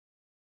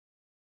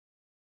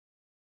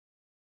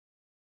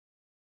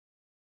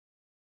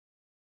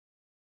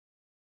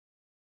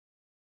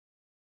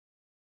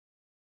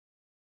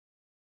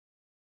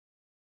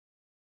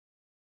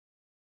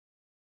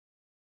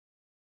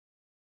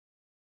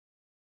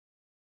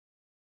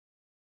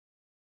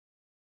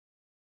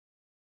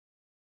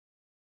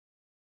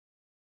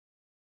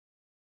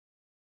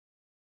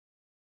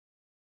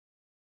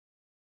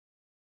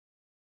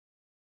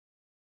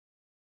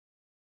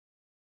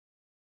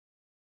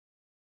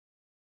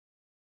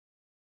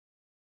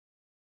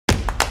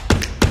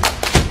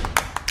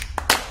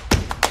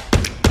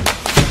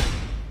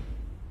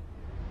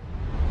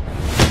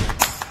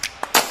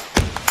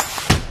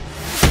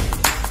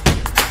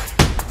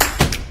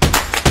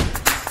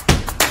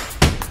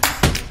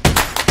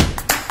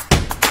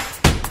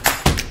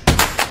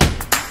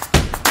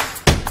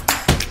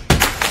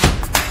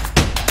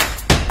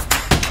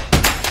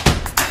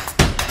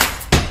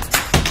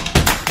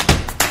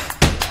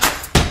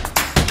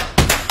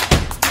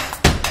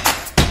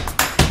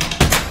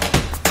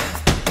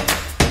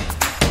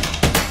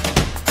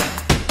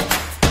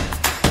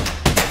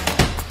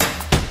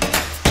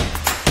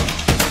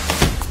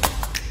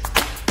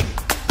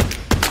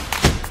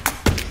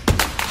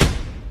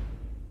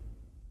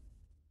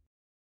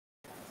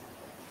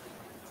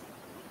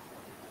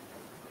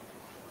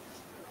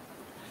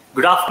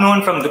Good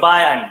afternoon from Dubai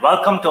and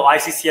welcome to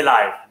ICCA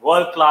Live,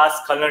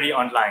 World-Class Culinary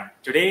Online.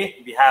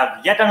 Today, we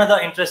have yet another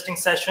interesting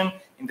session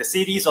in the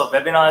series of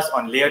webinars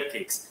on layered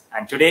cakes.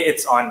 And today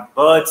it's on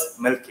bird's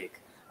milk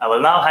cake. I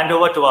will now hand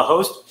over to our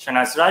host,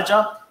 Shanaz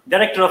Raja,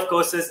 Director of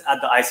Courses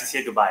at the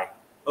ICCA Dubai.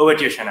 Over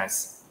to you,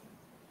 Shanaz.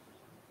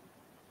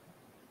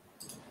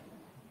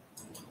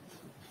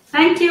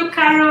 Thank you,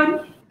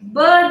 Karan.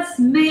 Bird's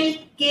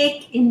milk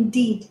cake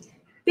indeed.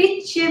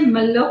 Piche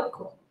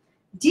Maloko.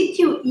 Did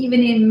you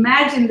even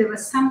imagine there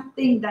was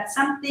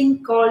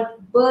something called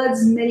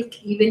bird's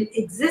milk even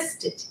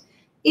existed?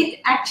 It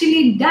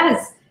actually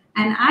does.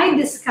 And I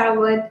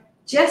discovered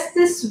just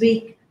this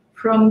week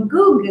from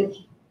Google.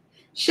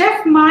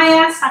 Chef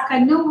Maia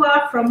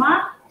Tsakanova from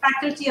our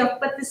Faculty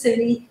of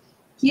Patisserie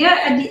here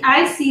at the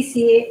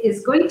ICCA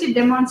is going to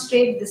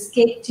demonstrate this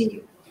cake to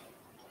you.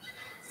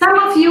 Some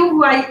of you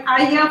who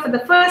are here for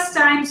the first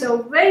time,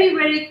 so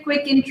very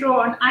quick intro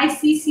on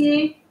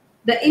ICCA.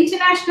 The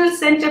International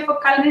Center for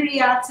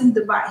Culinary Arts in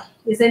Dubai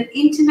is an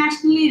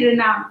internationally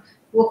renowned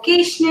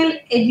vocational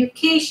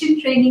education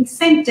training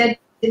center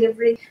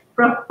delivering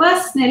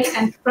personal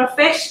and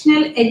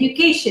professional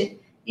education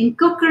in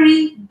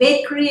cookery,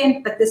 bakery,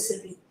 and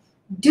patisserie.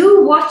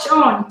 Do watch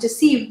on to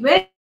see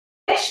where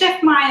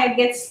Chef Maia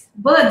gets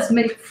bird's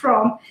milk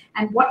from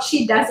and what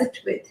she does it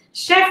with.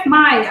 Chef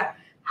Maia,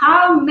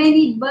 how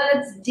many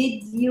birds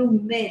did you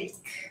milk?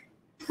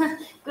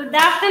 Good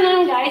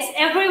afternoon, guys,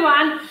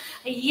 everyone.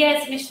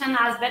 Yes, Ms.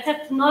 Shanaz, better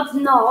to not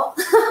know.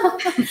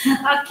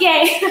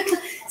 Okay,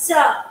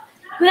 so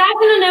good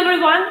afternoon,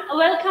 everyone.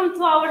 Welcome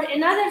to our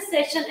another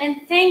session,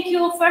 and thank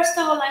you. First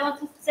of all, I want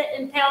to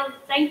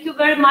thank you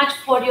very much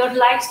for your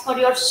likes, for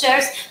your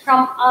shares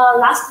from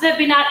last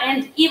webinar,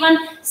 and even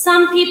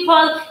some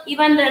people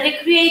even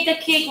recreate the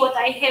cake what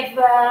I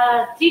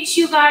have teach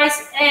you guys,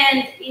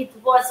 and it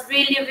was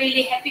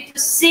really happy to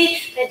see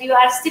that you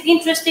are still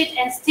interested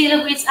and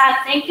still with us.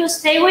 Thank you,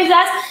 stay with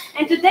us.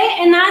 And today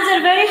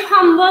another very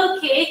humble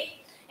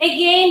cake,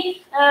 again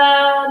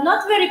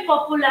not very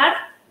popular.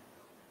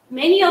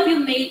 Many of you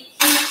may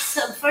eat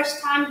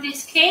first time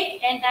this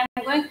cake, and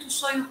I'm going to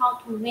show you how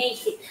to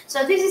make it.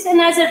 So this is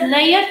another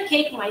layered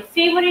cake, my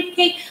favorite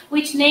cake,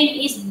 which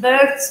name is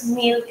bird's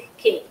milk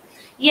cake.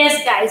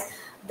 Yes, guys,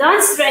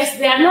 don't stress.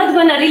 We are not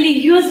going to really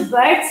use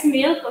bird's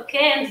milk,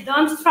 okay? And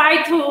don't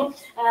try to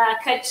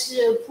catch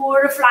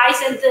poor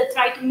flies and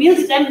try to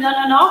milk them.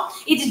 No.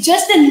 It's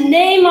just the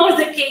name of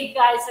the cake,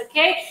 guys,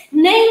 okay?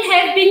 Cake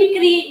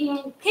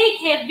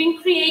have been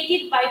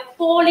created by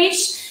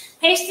Polish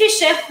pastry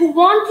chef who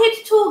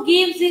wanted to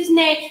give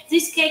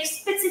this cake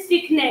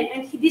specific name,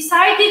 and he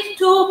decided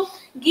to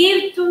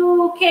give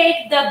to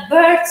cake the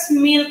bird's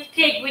milk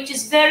cake, which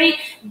is very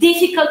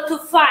difficult to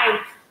find.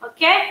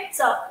 Okay,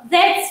 so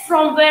that's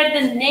from where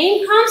the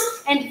name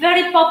comes, and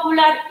very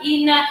popular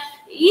in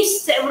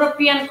East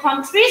European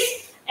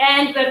countries.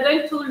 And we're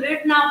going to learn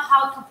now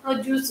how to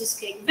produce this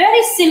cake.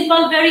 Very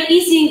simple, very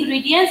easy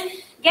ingredients.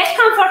 Get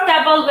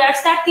comfortable. We are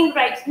starting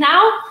right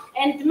now,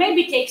 and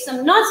maybe take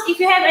some notes. If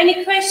you have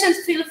any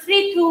questions, feel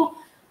free to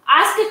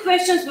ask the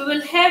questions. We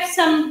will have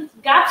some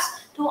gaps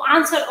to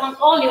answer on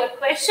all your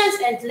questions,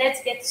 and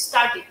let's get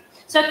started.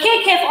 So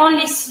cake have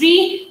only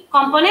 3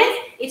 components.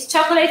 It's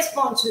chocolate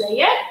sponge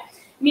layer,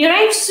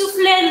 meringue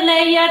souffle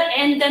layer,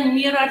 and the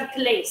mirrored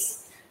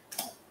glaze.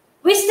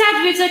 We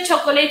start with the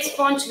chocolate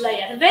sponge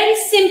layer. Very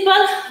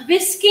simple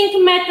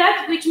whisking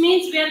method, which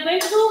means we are going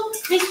to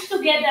mix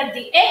together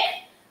the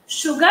egg,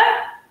 sugar,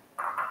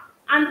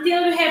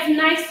 until we have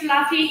nice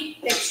fluffy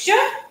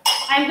texture.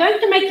 I'm going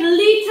to make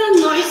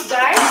little noise,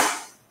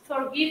 guys.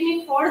 Forgive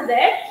me for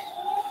that.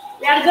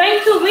 We are going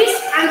to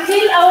whisk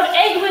until our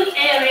egg will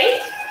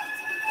aerate,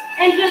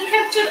 and we'll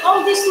capture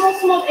all these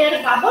small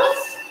air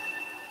bubbles.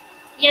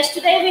 Yes,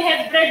 today we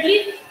have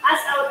Bradley as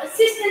our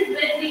assistant.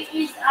 Bradley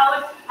is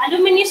our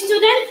alumni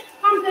student.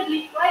 Come,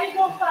 Bradley, why you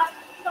go fast?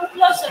 Come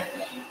closer.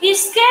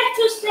 He's scared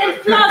to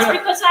stand close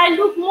because I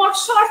look more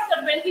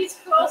shorter when he's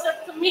closer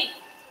to me.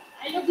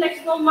 I look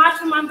like no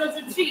mushroom under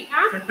the tree,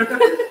 huh?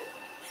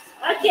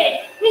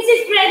 Okay,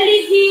 Mrs.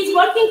 Bradley, he is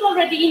working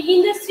already in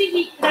industry.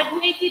 He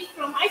graduated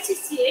from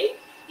ICCA.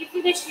 He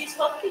finished his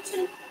hot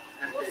kitchen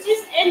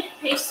courses and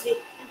pastry.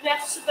 And we are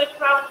super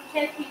proud to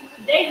help him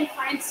today and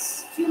find a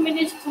few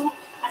minutes to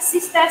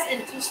assist us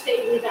and to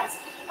stay with us.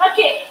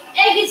 Okay,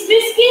 egg is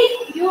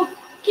whisking. You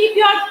keep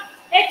your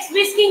eggs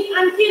whisking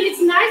until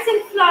it's nice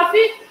and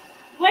fluffy.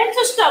 When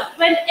to stop?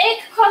 When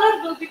egg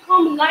color will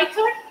become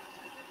lighter,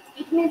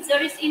 it means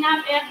there is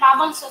enough air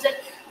bubbles so that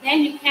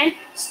then you can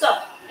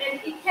stop. And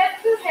it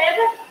has to have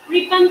a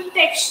ribbon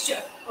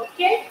texture,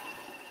 okay?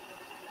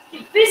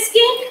 Keep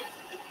whisking.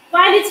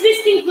 While it's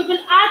whisking, we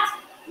will add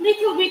a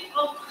little bit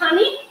of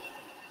honey.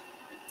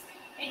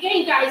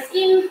 Again, guys,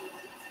 in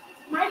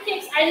my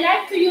cakes, I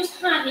like to use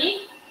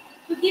honey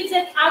to give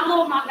that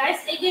aroma,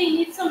 guys. Again,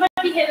 if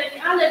somebody have any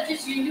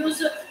allergies, you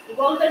use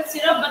golden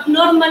syrup, but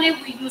normally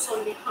we use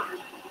only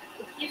honey.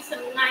 It gives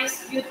a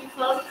nice,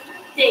 beautiful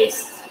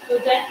taste to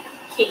the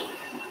cake.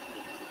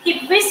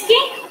 Keep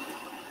whisking.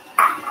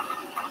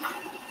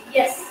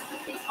 Yes,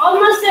 it's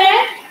almost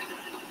there.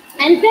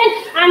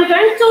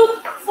 going to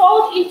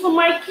fold into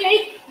my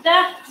cake the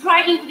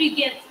dry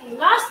ingredients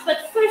last, but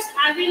first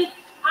I will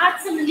add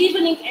some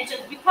leavening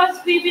agent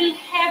because we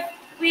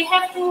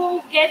have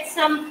to get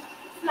some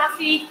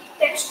fluffy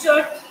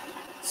textured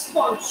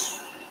sponge.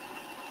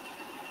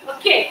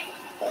 Okay.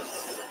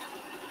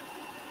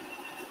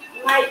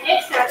 My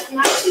eggs are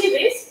nicely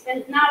whisked,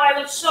 and now I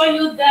will show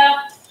you the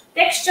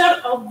texture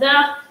of the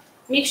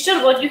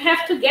mixture, what you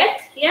have to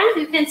get. Yeah,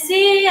 you can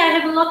see I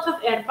have a lot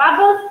of air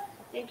bubble.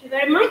 Thank you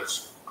very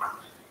much.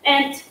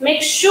 And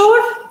make sure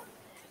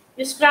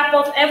you scrap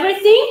off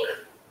everything.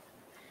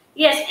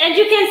 Yes, and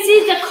you can see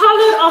the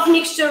color of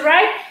mixture,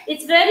 right?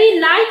 It's very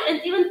light,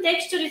 and even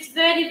texture is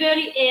very,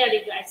 very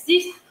airy, guys.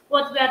 This is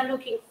what we are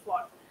looking for.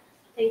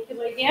 Thank you,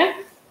 my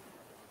dear.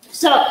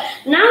 So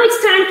now it's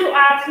time to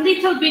add a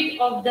little bit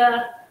of the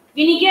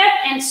vinegar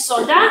and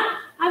soda.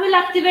 I will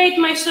activate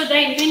my soda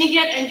in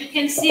vinegar, and you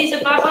can see the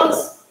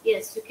bubbles.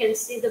 Yes, you can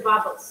see the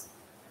bubbles.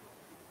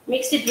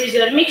 Mix it with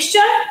your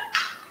mixture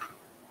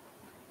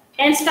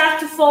and start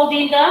to fold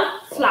in the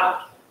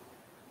flour.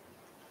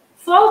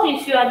 Fold in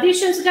few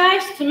additions,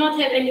 guys, to not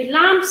have any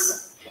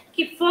lumps.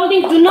 Keep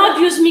folding. Do not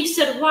use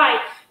mixer. Why?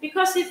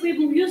 Because if we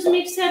use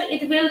mixer,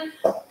 it will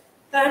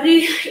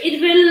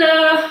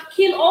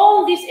kill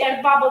all these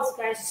air bubbles,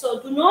 guys. So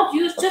do not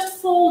use,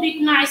 just fold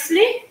it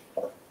nicely.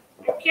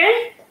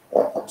 Okay,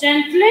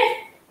 gently.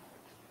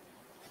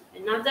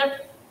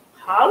 Another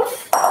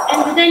half,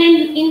 and then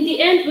in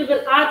the end we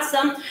will add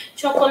some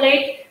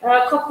chocolate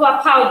cocoa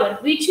powder,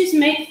 which is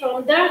made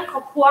from the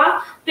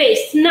cocoa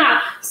paste.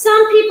 Now,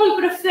 some people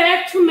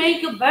prefer to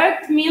make a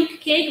burnt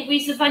milk cake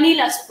with a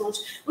vanilla sponge,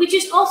 which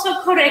is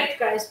also correct,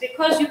 guys,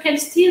 because you can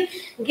still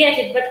get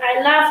it, but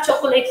I love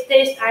chocolate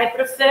taste. I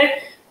prefer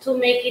to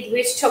make it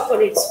with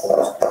chocolate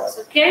sponge, guys.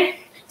 Okay,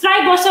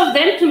 try both of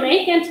them to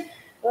make and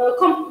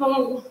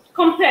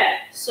compare,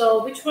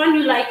 so which one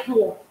you like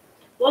more.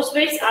 Both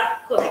ways are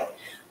correct.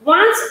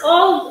 Once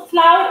all the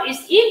flour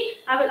is in,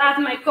 I will add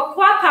my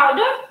cocoa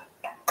powder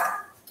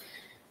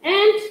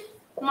and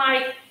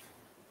my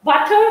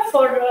butter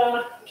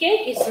for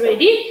cake is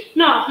ready.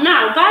 Now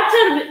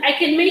butter I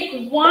can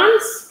make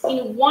once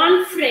in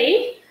one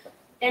frame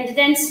and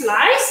then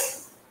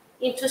slice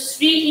into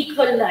 3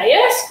 equal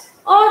layers,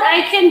 or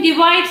I can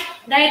divide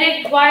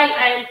direct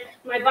while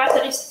my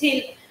butter is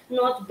still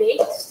not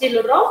baked,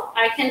 still raw.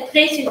 I can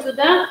place into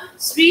the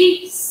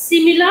 3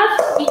 similar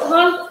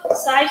equal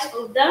size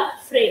of the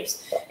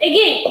frames.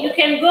 Again, you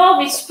can go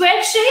with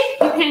square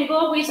shape, you can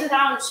go with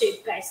round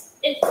shape, guys.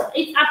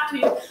 It's up to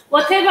you.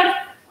 Whatever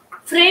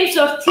frames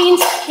or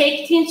tins,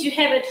 cake tins you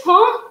have at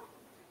home,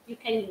 you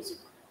can use it.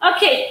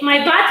 Okay,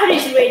 my butter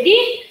is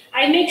ready.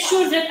 I make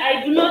sure that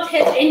I do not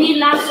have any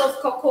lumps of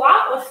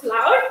cocoa or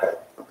flour.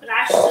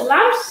 Crush the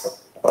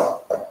lumps.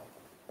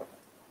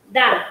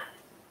 Done.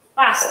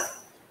 Fast.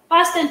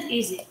 Fast and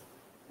easy.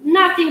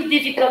 Nothing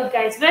difficult,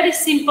 guys. Very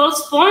simple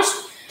sponge.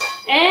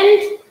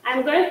 And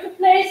I'm going to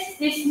place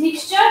this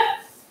mixture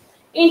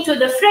into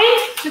the frame.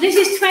 So this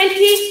is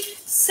 20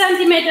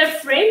 centimeter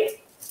frame,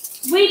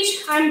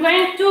 which I'm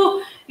going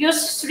to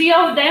use 3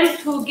 of them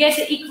to get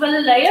the equal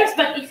layers.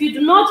 But if you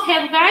do not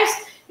have, guys,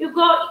 you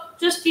go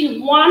just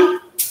in one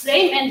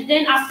frame, and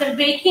then after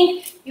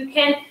baking, you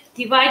can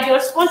divide your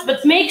sponge.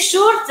 But make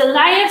sure the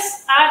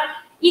layers are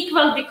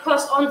equal,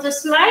 because on the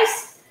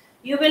slice,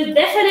 you will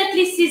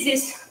definitely see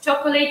these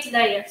chocolate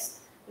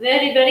layers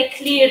very, very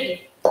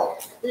clearly.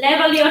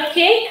 Level your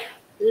cake,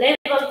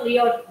 level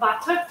your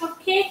butter for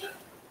cake,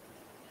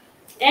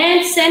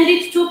 and send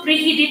it to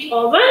preheated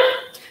oven,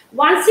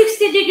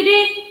 160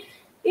 degree.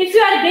 If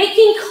you are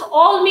baking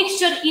all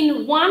mixture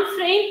in one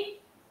frame,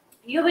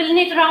 you will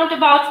need around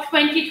about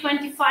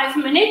 20-25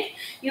 minutes.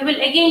 You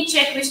will again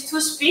check with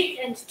toothpick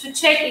and to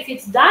check if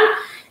it's done.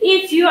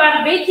 If you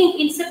are baking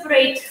in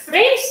separate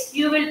frames,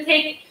 you will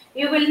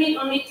need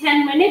only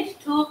 10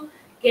 minutes to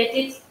get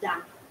it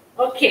done.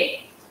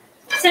 Okay,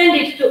 send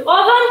it to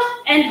oven,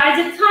 and by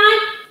the time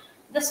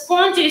the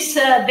sponge is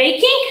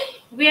baking,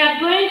 we are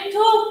going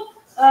to,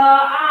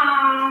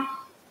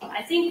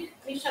 I think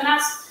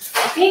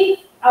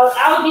our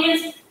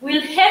audience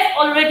will have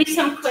already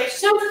some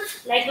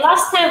questions. Like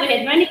last time, we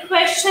had many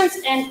questions,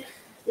 and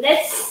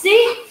let's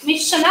see,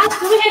 Ms. Shahnaz,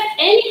 do we have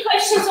any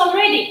questions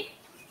already?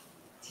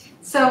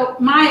 So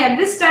Maya,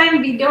 this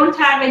time we don't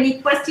have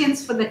any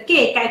questions for the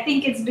cake. I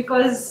think it's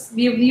because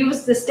we've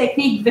used this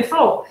technique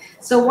before.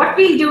 So what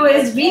we'll do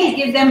is we'll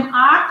give them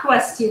our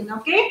question,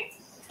 okay?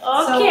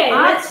 Okay, so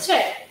let's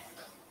check.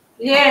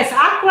 Yes,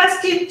 our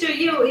question to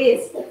you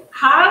is,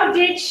 how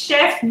did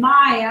Chef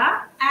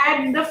Maia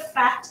add the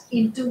fat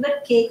into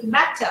the cake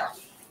batter?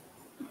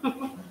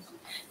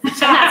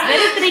 That's a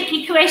very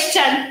tricky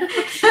question.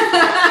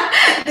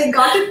 They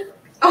got it.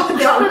 Oh,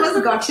 they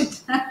almost got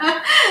it.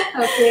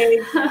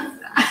 Okay.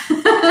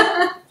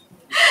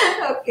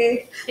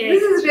 Okay.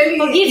 This is really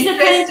Forgive the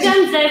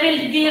questions, they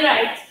will be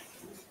right.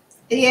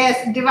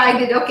 Yes,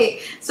 divided. Okay.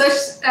 So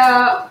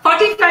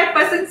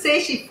 45%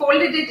 say she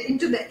folded it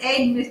into the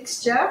egg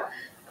mixture.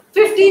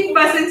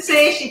 15%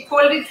 say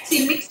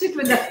she mixed it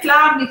with the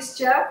flour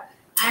mixture.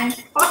 And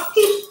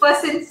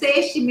 40%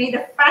 say she made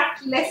a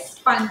fatless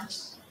sponge.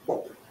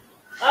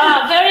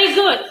 Very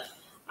good.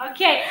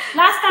 Okay,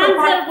 last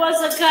answer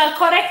was a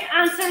correct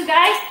answer,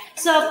 guys.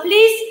 So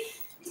please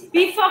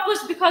be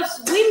focused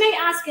because we may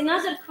ask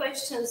another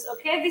questions.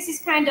 Okay, this is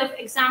kind of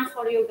exam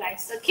for you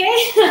guys. Okay,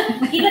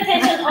 give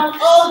attention on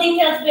all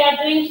details we are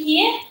doing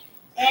here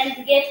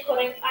and get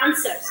correct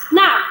answers.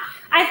 Now,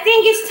 I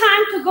think it's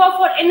time to go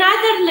for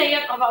another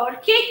layer of our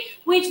cake,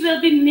 which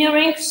will be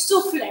meringue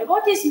souffle.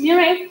 What is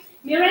meringue?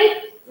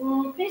 Meringue.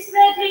 Please,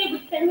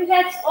 Bradley, we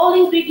have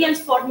all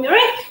ingredients for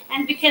meringue,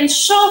 and we can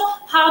show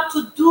how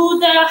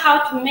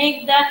to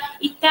make the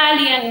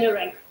Italian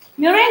meringue.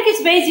 Meringue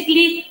is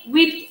basically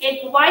whipped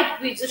egg white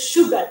with the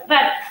sugar,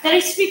 but there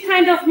is three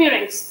kinds of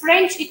meringues: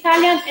 French,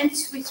 Italian, and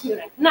Swiss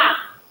meringue. Now,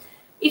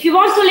 if you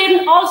want to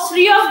learn all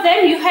three of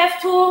them, you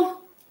have to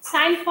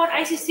sign for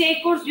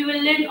ICCA course. You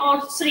will learn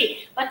all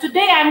three. But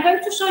today I'm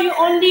going to show you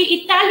only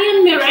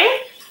Italian meringue,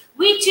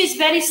 which is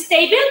very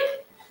stable,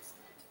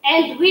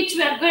 and which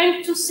we are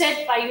going to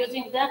set by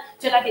using the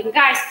gelatin.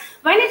 Guys,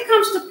 when it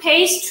comes to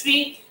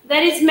pastry,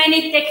 there is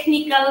many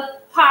technical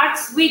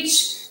parts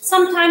which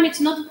sometimes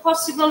it's not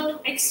possible to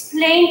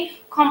explain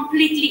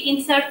completely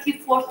in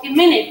 30-40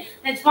 minutes.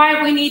 That's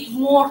why we need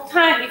more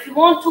time. If you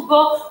want to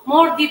go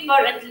more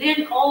deeper and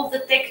learn all the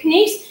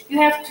techniques, you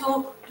have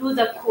to do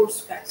the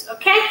course, guys,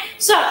 okay?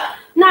 So,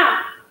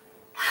 now,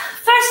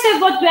 first step,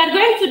 what we are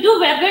going to do,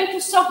 we are going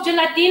to soak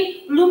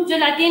gelatin, loom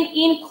gelatin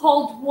in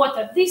cold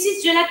water. This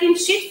is gelatin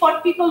sheet for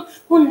people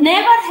who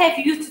never have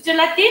used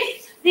gelatin.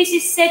 This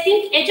is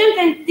setting agent,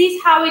 and this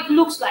is how it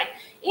looks like.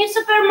 In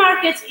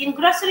supermarkets, in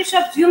grocery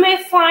shops, you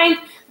may find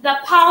the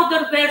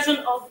powder version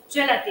of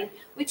gelatin,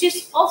 which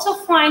is also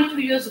fine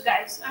to use,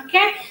 guys,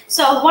 okay?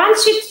 So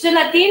 1 sheet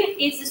gelatin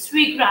is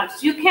 3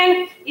 grams. You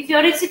can, if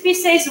your recipe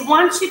says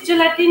 1 sheet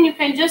gelatin, you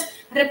can just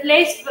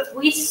replace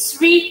with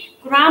 3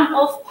 grams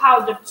of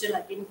powdered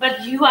gelatin,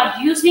 but you are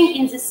using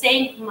in the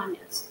same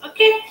manners,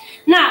 okay?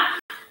 Now,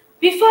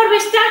 before we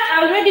start,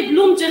 I already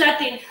bloomed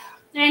gelatin,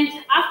 and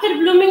after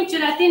blooming,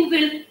 gelatin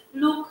will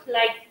look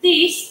like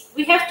this.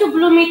 We have to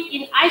bloom it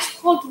in ice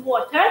cold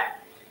water,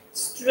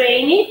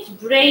 strain it,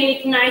 drain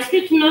it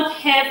nicely to not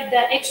have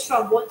the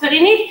extra water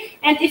in it.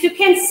 And if you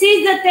can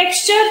see the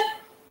texture,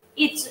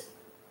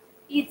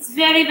 it's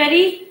very,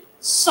 very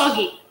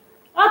soggy,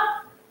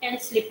 up and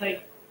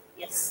slippery.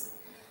 Yes.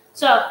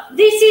 So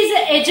this is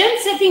the agent,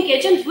 setting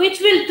agent, which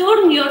will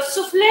turn your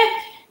souffle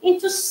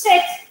into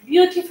set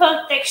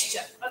beautiful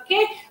texture.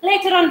 Okay.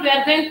 Later on, we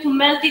are going to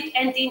melt it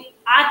and then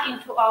add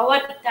into our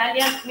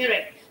Italian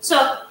meringue. So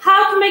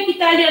how to make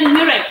Italian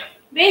meringue?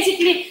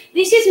 Basically,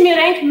 this is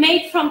meringue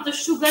made from the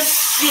sugar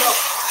syrup.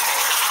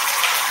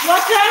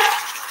 Water,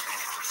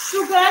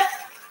 sugar,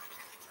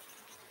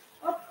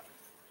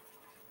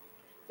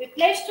 we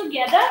place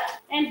together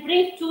and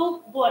bring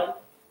to boil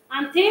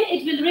until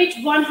it will reach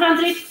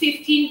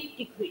 115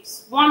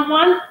 degrees,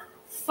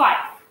 115.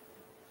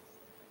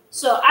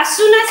 So as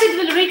soon as it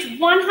will reach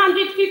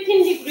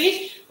 115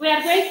 degrees, we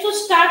are going to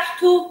start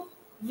to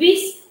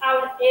whisk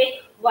our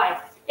egg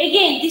white.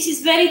 Again, this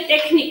is very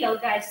technical,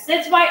 guys.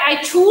 That's why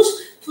I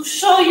choose to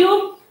show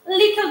you a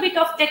little bit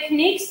of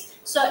techniques.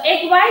 So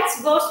egg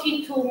whites goes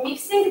into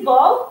mixing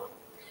bowl,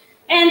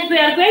 and we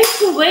are going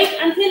to wait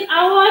until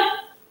our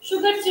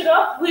sugar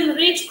syrup will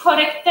reach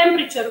correct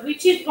temperature,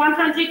 which is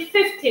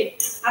 115.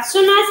 As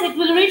soon as it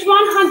will reach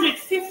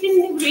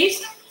 115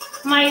 degrees,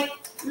 my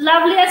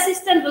lovely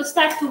assistant will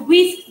start to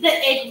whisk the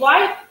egg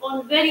white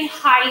on very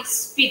high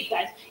speed,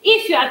 guys.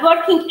 If you are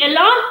working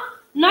alone,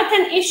 not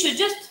an issue.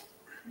 Just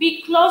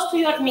be close to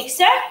your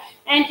mixer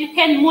and you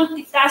can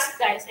multitask,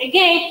 guys.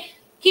 Again,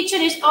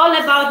 kitchen is all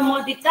about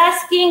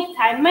multitasking,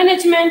 time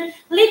management.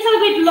 Little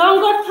bit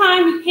longer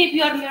time you keep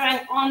your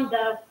meringue on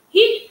the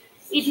heat,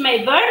 it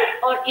may burn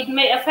or it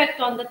may affect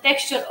on the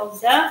texture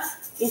of the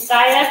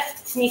entire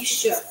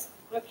mixture.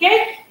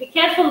 Okay, be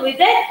careful with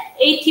that.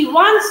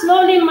 81,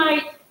 slowly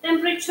my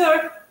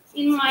temperature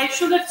in my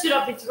sugar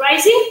syrup is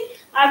rising.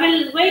 I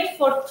will wait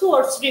for 2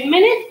 or 3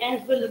 minutes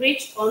and will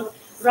reach on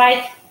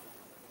right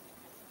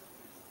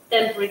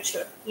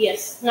temperature.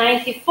 Yes,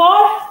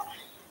 94.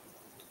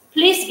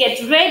 Please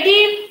get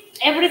ready.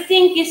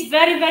 Everything is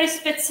very, very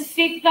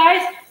specific,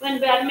 guys, when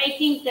we are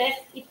making the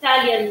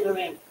Italian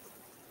meringue,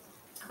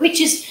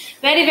 which is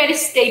very, very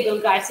stable,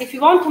 guys. If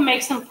you want to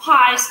make some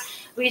pies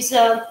with,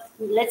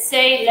 let's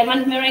say,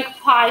 lemon meringue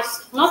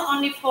pies, not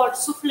only for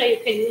souffle, you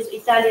can use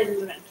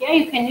Italian meringue. Yeah,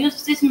 you can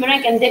use this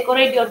meringue and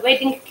decorate your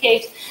wedding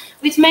cakes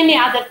with many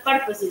other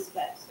purposes,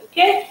 guys.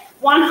 Okay,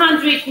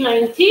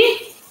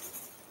 190.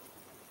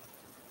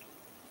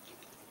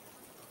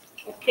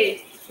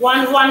 Okay,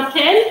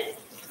 110,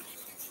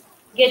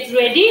 get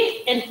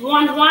ready, and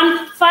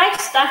 115,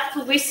 start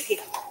to whisk it.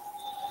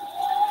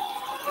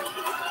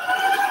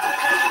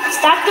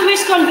 Start to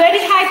whisk on very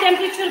high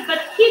temperature,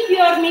 but keep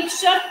your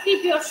mixture,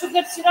 keep your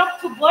sugar syrup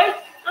to boil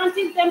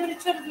until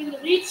temperature will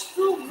reach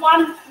to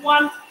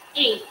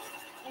 118.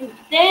 And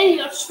then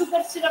your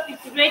sugar syrup is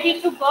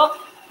ready to go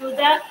to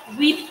the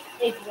whipped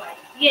egg white.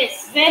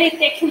 Yes, very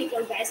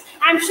technical, guys.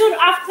 I'm sure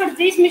after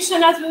this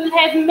mission, we will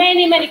have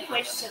many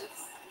questions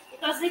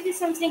because this is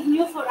something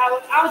new for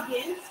our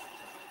audience.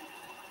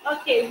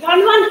 Okay,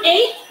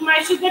 118, my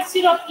sugar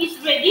syrup is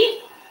ready,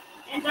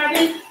 and I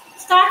will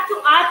start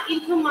to add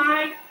into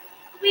my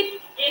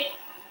whipped egg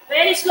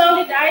very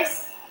slowly,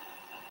 guys.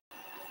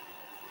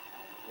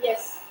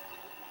 Yes,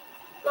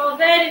 go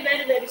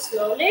very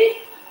slowly.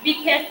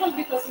 Be careful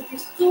because it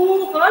is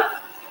too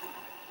hot.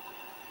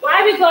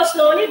 Why we go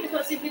slowly?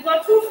 Because if we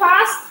go too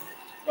fast,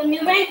 the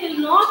meringue will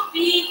not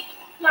be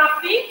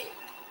fluffy,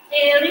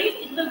 airy.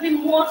 It will be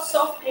more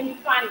soft and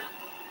funny.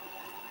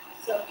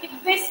 So keep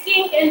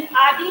whisking and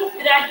adding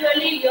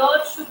gradually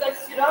your sugar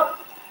syrup,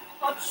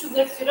 hot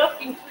sugar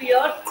syrup into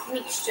your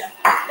mixture.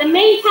 The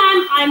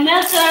meantime, I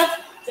melt the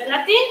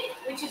gelatin,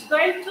 which is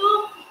going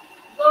to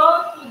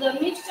go to the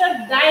mixture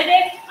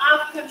direct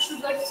after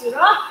sugar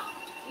syrup.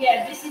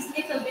 Yeah, this is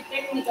little bit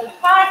technical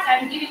part.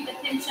 I'm giving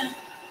attention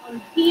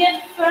on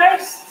here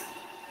first.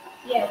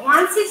 Yeah,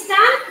 once it's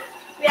done,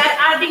 we are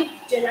adding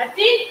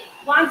gelatin.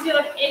 Once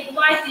your egg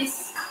white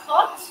is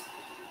hot,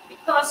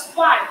 because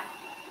why?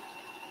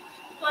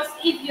 Because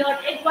if your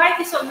egg white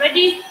is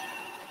already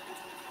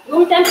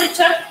room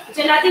temperature,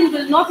 gelatin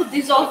will not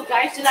dissolve,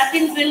 guys.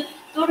 Gelatin will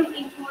turn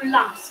into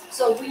lumps,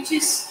 so which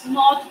is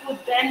not good.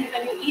 Then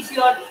when you eat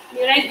your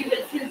meringue, you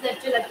will feel the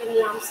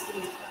gelatin lumps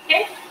in it.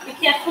 Okay, be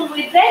careful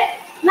with that.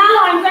 Now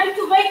I'm going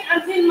to wait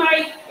until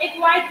my egg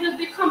white will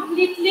be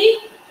completely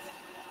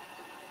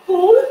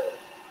cool.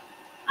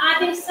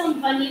 Adding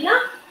some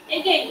vanilla.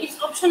 Again,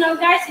 it's optional,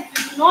 guys. If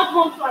you do not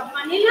want to add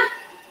vanilla,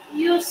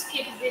 you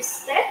skip this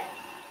step.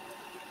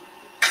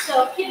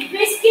 So keep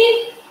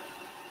whisking.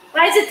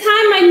 By the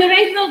time my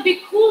meringue will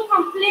be cool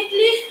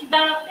completely,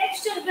 the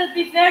texture will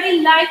be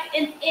very light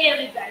and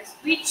airy, guys,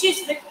 which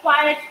is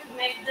required to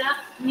make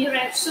the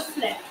meringue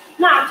souffle.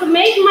 Now, to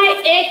make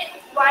my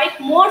egg white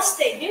more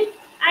stable,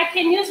 I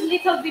can use a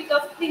little bit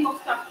of cream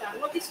of tartar.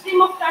 What is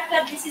cream of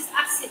tartar? This is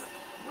acid,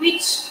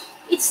 which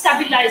is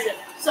stabilizer.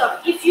 So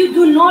if you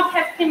do not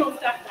have cream of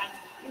tartar,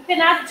 you can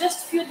add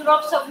just few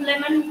drops of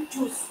lemon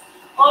juice,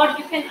 or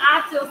you can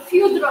add a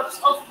few drops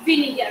of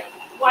vinegar,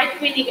 white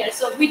vinegar,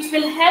 so which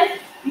will help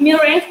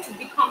meringue to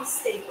become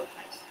stable.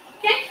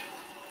 Okay,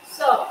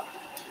 so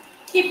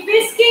keep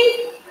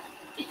whisking.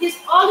 It is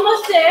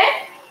almost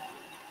there.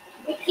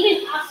 We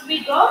clean as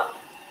we go.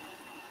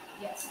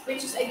 Yes,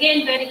 which is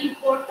again very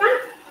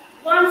important.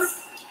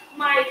 Once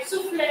my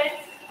souffle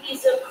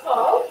is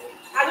cold,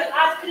 I will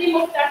add cream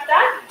of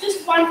tartar,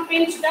 just one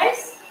pinch,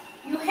 guys.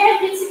 You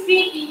have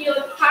recipe in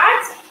your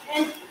cards,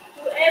 and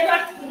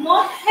whoever do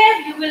not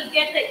have, you will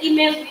get the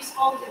email with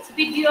all this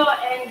video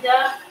and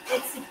the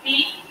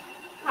recipe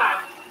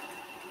card.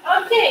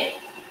 Okay,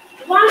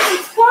 once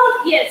it's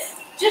cold,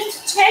 yes,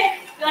 just check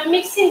your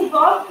mixing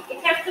bowl. It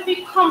has to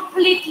be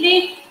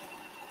completely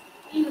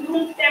in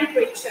room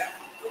temperature,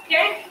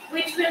 okay?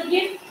 Which will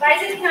give, by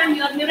the time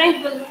your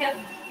meringue will have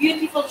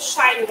beautiful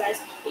shine,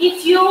 guys.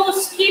 If you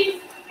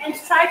skip and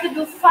try to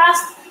do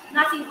fast,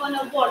 nothing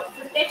gonna work.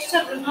 The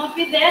texture will not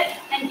be there,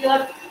 and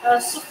your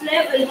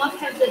souffle will not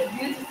have the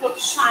beautiful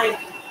shine.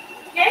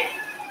 Okay?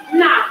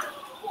 Now,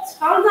 it's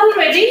cold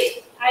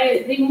already.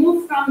 I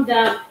remove from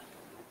the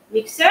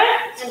mixer,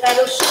 and I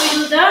will show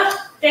you the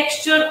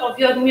texture of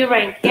your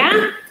meringue.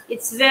 Yeah,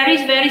 it's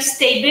very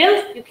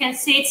stable. You can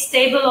see it's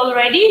stable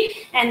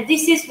already, and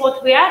this is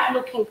what we are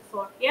looking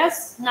for.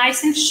 Yes,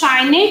 nice and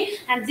shiny,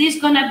 and this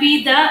is gonna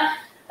be the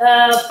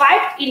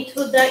pipe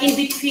into the in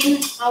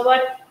between our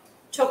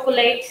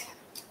chocolate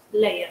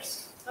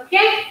layers.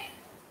 Okay,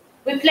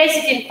 we place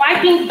it in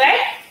piping bag,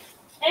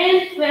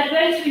 and we are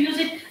going to use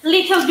it a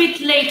little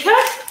bit later.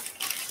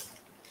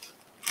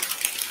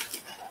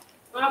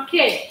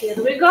 Okay,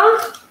 here we go.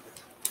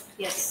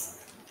 Yes.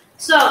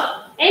 So,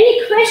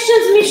 any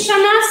questions, Miss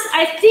Shanas?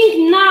 I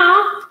think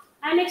now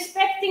I'm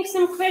expecting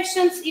some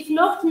questions. If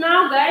not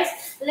now, guys,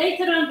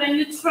 later on when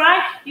you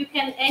try, you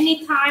can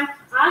anytime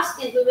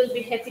ask, and we will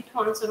be happy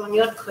to answer on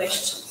your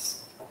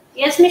questions.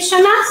 Yes, Miss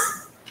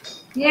Shanas?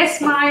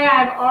 Yes,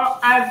 Maya,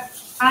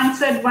 I've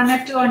answered one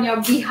or two on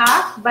your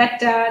behalf, but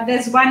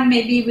there's one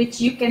maybe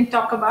which you can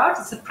talk about.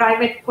 It's a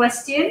private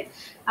question.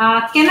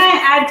 Can I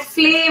add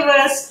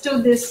flavors to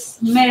this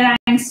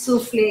meringue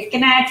souffle?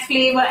 Can I add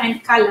flavor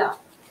and color?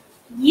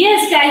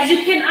 Yes, guys,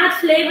 you can add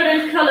flavor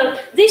and color.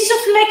 This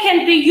souffle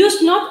can be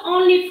used not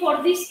only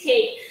for this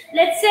cake.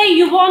 Let's say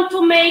you want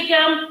to make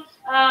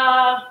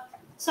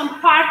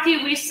some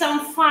party with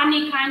some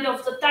funny kind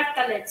of the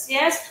tartelettes,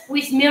 yes,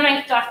 with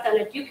meringue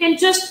tartelette. You can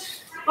just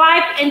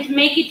pipe and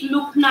make it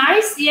look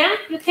nice, yeah.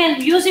 You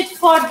can use it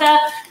for the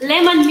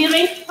lemon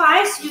meringue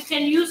pies. You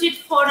can use it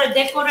for a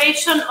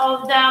decoration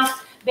of the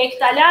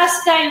baked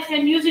Alaska. You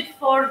can use it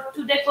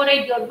to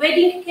decorate your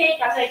wedding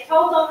cake, as I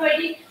told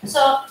already.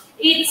 So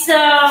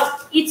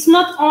it's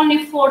not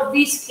only for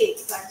these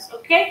cakes, guys.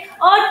 Okay?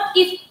 Or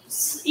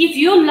if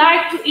you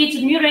like to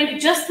eat meringue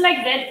just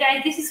like that,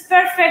 guys, this is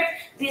perfect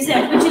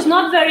dessert, which is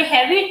not very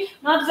heavy,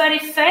 not very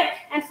fat,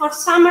 and for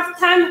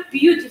summertime,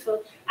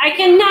 beautiful. I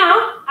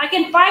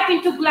can pipe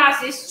into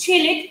glasses,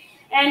 chill it,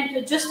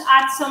 and just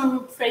add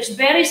some fresh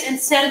berries and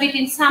serve it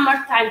in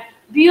summertime.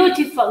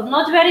 Beautiful,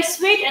 not very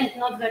sweet and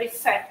not very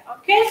fat,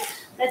 okay?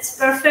 That's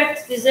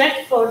perfect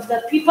dessert for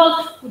the people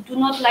who do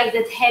not like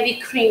that heavy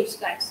creams,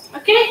 guys,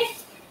 okay?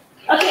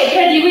 Okay,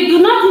 Bradley, we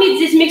do not need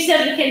this mixer,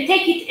 we can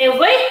take it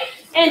away.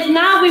 And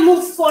now we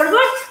move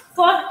forward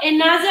for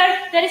another.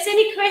 There is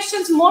any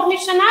questions more,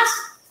 Mishanas,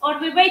 or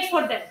we wait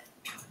for them?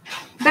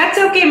 That's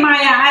okay,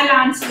 Maya.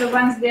 I'll answer the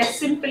ones they are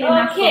simple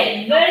enough.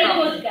 Okay, very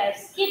good,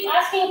 guys. Keep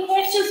asking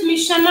questions.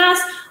 Mishanas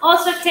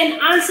also can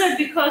answer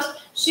because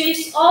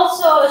she's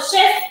also a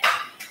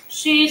chef.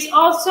 She's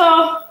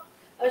also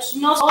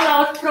she knows all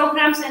our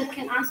programs and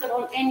can answer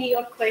on any of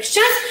your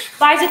questions.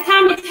 By the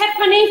time it's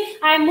happening,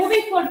 I'm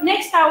moving for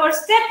next hour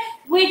step,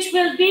 which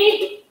will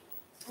be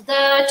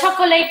the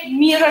chocolate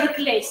mirror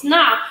glaze.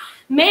 Now,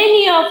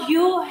 many of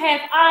you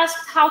have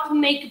asked how to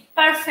make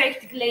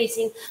perfect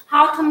glazing,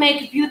 how to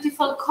make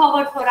beautiful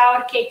cover for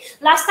our cake.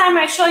 Last time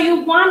I showed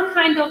you one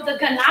kind of the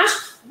ganache,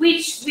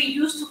 which we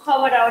use to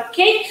cover our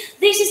cake.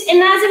 This is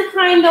another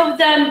kind of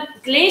the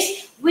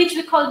glaze, which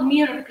we call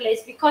mirror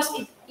glaze, because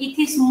it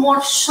is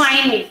more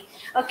shiny.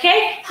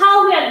 Okay,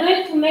 how we are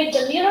going to make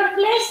the mirror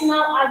glaze?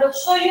 Now I will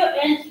show you,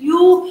 and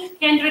you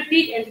can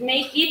repeat and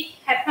make it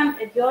happen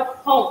at your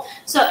home.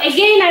 So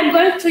again, I'm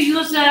going to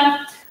use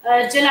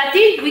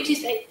gelatin, which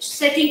is a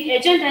setting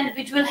agent, and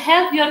which will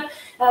help your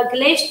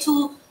glaze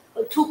to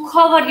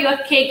cover your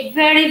cake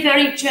very,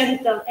 very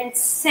gentle and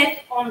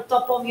set on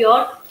top of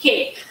your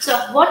cake. So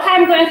what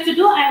I'm going to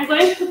do, I'm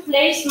going to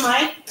place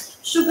my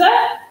sugar,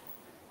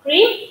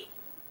 cream.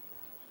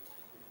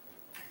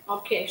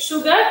 Okay,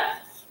 sugar.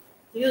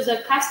 Use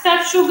a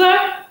custard sugar,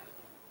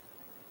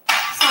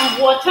 some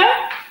water,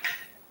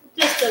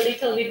 just a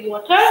little bit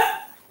water,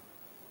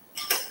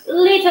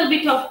 little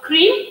bit of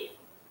cream,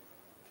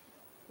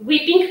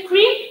 whipping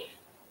cream,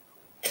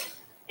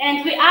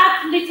 and we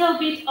add little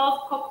bit of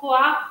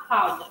cocoa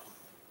powder.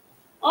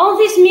 All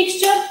this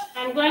mixture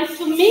I'm going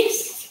to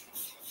mix,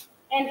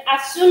 and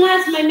as soon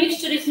as my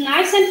mixture is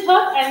nice and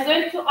hot, I'm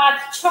going to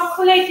add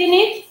chocolate in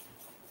it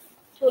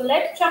to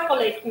let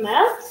chocolate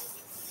melt.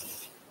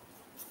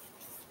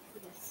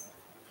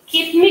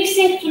 Keep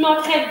mixing to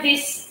not have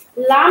these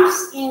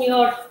lumps in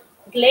your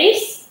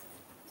glaze.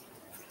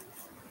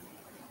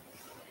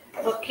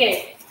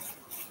 Okay.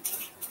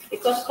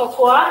 Because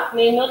cocoa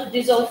may not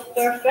dissolve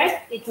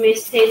perfect, it may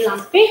stay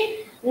lumpy.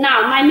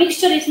 Now my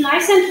mixture is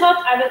nice and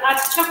hot. I will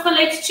add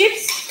chocolate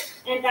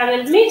chips and I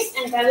will mix,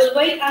 and I will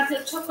wait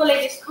until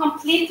chocolate is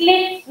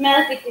completely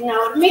melted in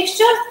our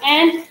mixture,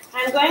 and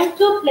I'm going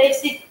to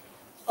place it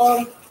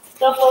on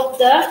top of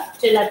the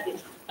gelatin.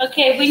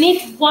 Okay, we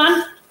need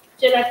one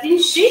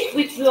gelatin sheet,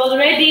 which we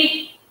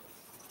already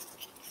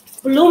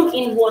bloom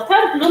in water.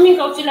 Blooming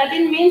of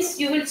gelatin means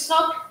you will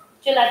soak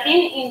gelatin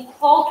in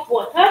cold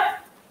water.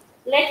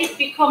 Let it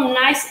become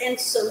nice and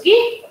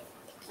soggy.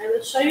 I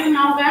will show you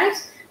now,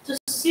 guys, to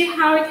see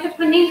how it's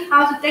happening,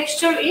 how the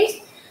texture is.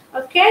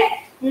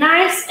 Okay,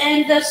 nice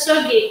and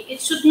soggy.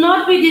 It should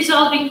not be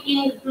dissolving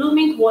in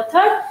blooming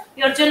water.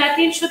 Your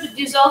gelatin should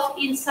dissolve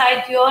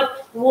inside your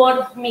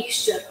warm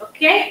mixture.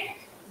 Okay,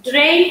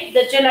 drain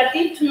the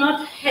gelatin to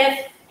not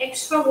have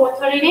extra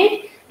water in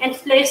it and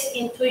place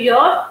into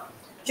your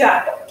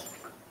jar.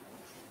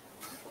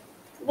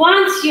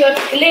 Once your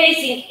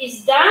glazing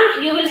is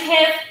done, you will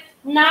have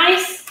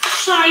nice,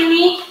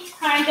 shiny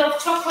kind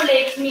of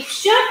chocolate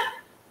mixture,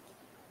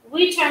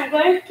 which I'm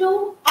going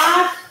to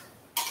add,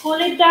 pull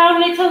it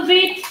down a little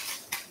bit,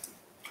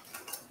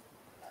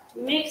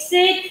 mix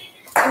it,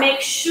 make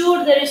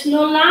sure there is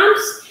no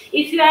lumps.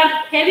 If you are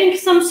having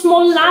some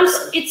small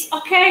lumps, it's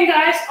okay,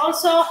 guys.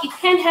 Also, it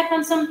can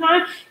happen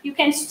sometimes. You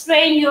can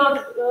strain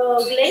your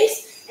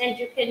glaze and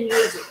you can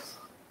use it.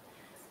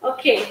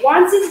 Okay,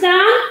 once it's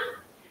done,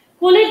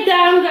 pull it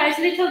down, guys,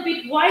 a little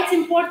bit. Why it's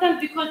important?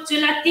 Because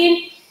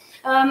gelatin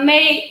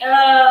may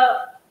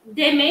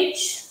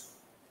damage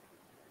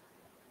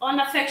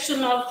on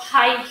affection of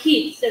high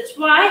heat. That's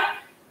why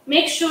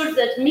make sure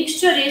that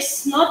mixture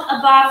is not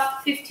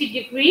above 50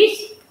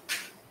 degrees.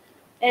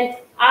 And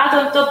add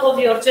on top of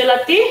your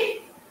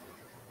gelatin.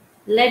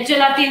 Let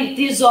gelatin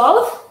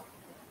dissolve.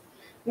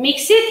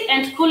 Mix it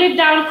and cool it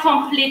down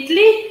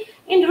completely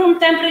in room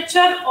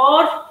temperature,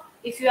 or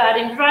if you are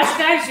in rush,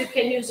 guys, you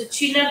can use a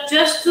chiller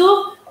just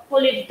to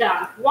cool it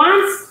down.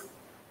 Once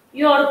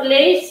your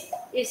glaze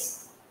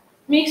is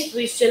mixed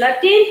with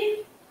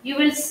gelatin, you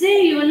will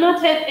see you will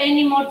not have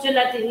any more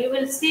gelatin. You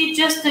will see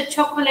just a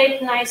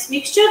chocolate nice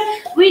mixture,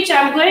 which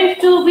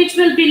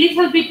will be a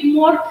little bit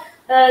more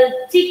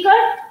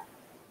thicker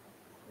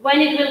when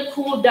it will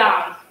cool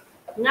down.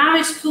 Now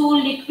it's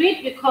too liquid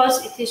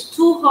because it is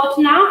too hot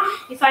now.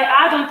 If I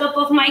add on top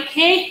of my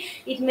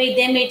cake, it may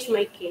damage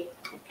my cake.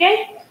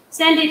 Okay?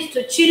 Send it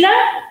to chiller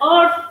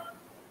or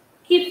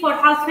keep for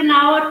half an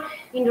hour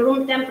in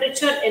room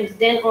temperature and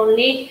then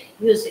only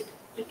use it.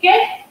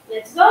 Okay?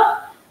 Let's go.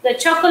 the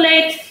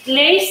chocolate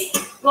glaze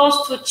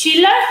goes to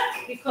chiller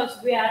because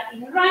we are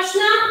in rush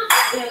now.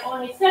 We have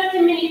only 30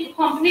 minutes to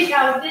complete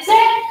our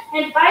dessert.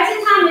 And by the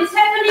time it's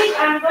happening,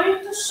 I'm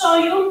going to show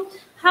you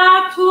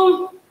how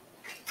to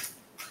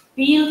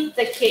build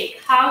the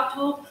cake, how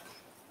to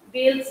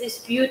build these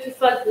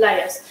beautiful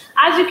layers.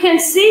 As you can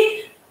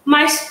see,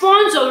 my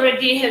sponge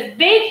already have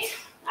baked.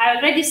 I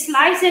already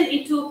sliced them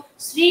into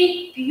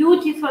 3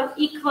 beautiful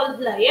equal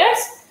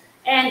layers,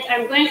 and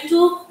I'm going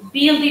to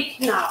build it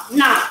now.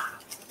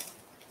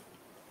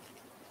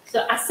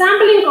 So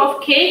assembling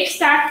of cake,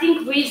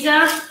 starting with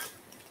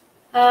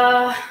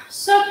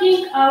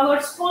soaking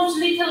our sponge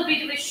little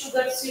bit with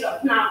sugar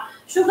syrup. Now,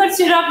 sugar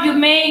syrup you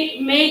may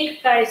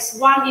make, guys,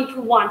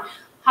 1:1.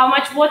 How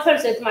much water,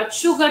 that much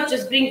sugar,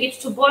 just bring it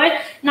to boil.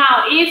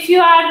 Now, if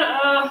you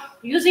are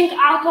using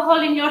alcohol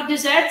in your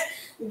desserts,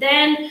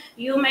 then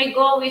you may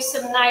go with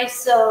some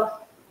nice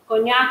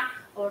cognac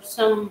or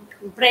some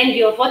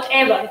brandy or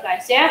whatever,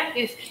 guys, yeah?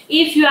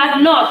 If you are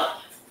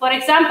not, for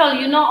example,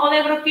 you know, all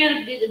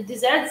European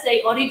desserts,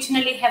 they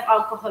originally have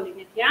alcohol in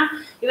it, yeah?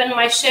 Even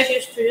my chef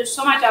used to use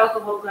so much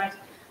alcohol, guys.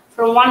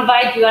 From one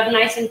bite, you are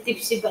nice and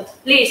tipsy, but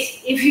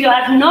please, if you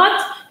are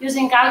not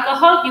using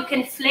alcohol, you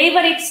can flavor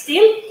it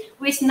still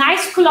with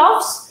nice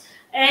cloves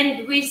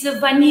and with the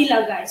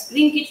vanilla, guys.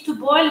 Bring it to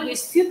boil with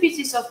few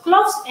pieces of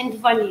cloves and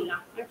vanilla,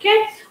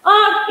 okay?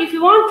 Or if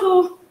you want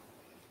to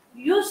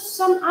use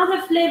some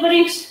other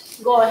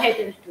flavorings, go ahead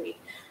and do it.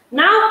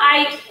 Now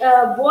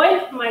I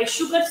boil my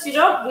sugar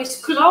syrup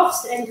with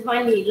cloves and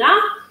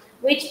vanilla,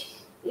 which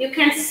you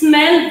can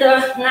smell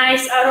the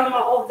nice aroma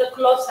of the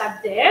cloves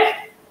up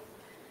there.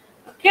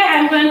 Okay,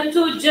 I'm going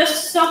to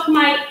just soak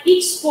my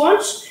each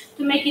sponge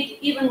to make it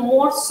even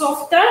more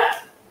softer.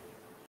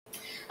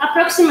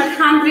 Approximately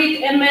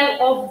 100 ml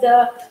of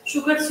the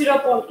sugar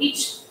syrup on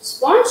each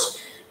sponge,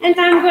 and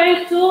I'm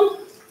going to,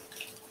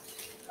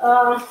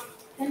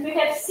 can we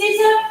have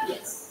scissors?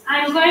 Yes.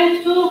 I'm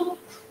going to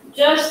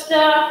just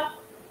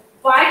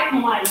wipe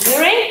my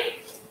meringue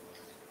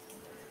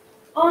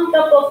on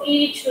top of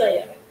each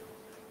layer.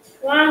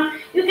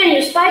 You can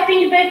use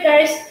piping bag,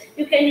 guys.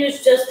 You can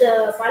use just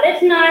a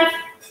palette knife,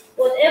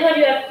 whatever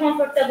you are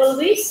comfortable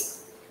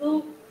with,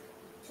 to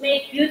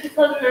make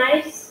beautiful,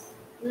 nice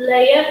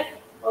layer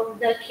of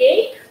the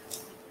cake.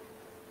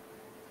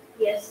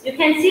 Yes, you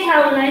can see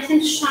how nice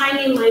and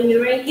shiny my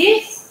meringue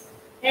is,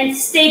 and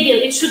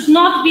stable. It should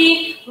not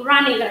be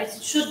runny, guys.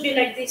 It should be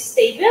like this,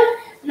 stable.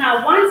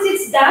 Now, once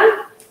it's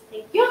done,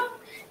 thank you,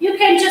 you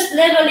can just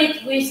level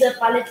it with a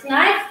palette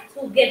knife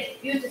to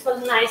get beautiful,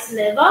 nice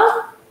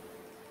level.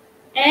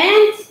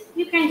 And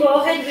you can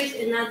go ahead with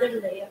another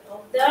layer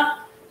of the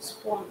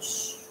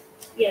sponge.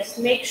 Yes,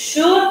 make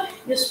sure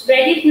you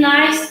spread it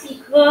nice,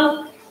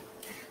 equal,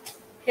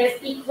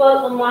 have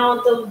equal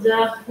amount of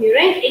the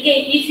meringue.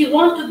 Again, if you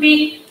want to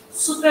be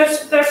super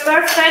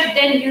perfect,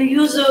 then you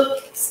use a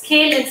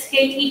scale and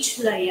scale each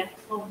layer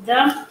of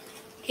the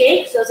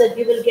cake so that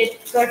you will get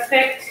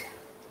perfect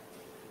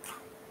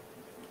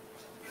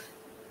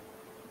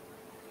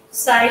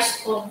size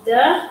of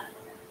the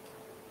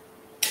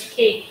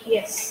cake.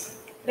 Yes,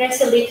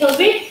 press a little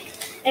bit,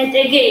 and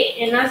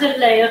again another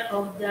layer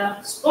of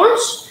the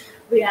sponge.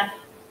 We are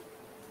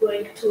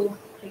going to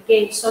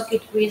again soak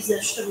it with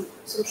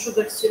some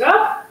sugar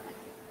syrup.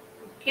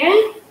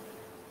 Okay,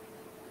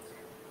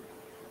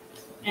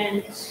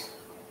 and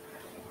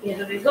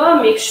here we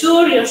go. Make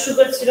sure your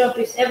sugar syrup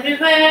is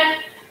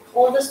everywhere,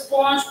 all the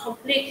sponge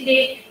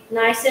completely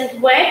nice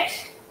and wet.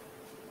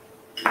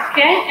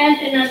 Okay, and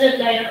another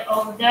layer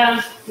of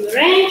the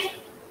meringue.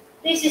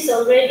 This is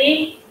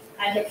already,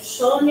 I have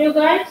shown you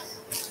guys.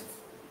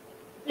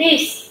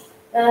 Please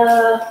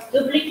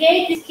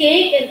duplicate this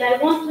cake, and I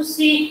want to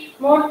see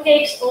more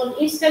cakes on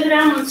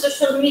Instagram, on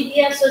social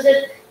media, so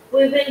that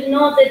we will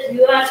know that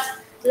you are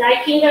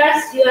liking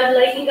us, you are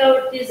liking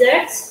our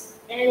desserts.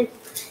 And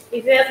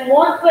if you have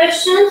more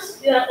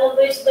questions, you are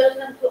always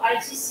welcome to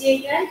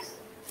ICCA, guys.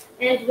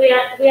 And we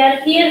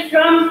are here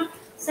from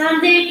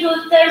Sunday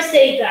to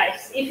Thursday,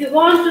 guys. If you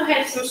want to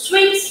have some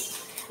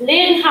sweets,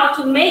 learn how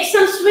to make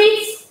some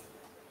sweets,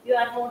 you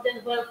are more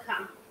than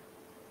welcome.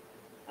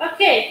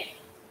 Okay,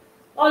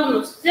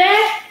 almost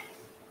there.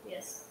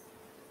 Yes.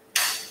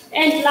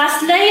 And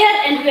last layer,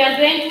 and we are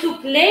going to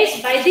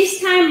glaze. By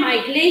this time,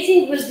 my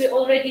glazing will be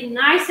already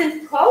nice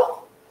and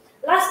cold.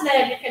 Last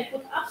layer you can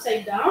put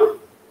upside down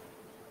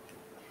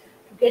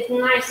to get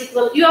nice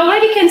equal. You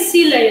already can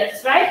see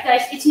layers, right,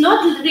 guys? It's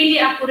not really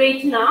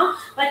accurate now,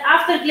 but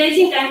after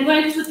glazing, I'm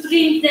going to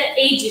trim the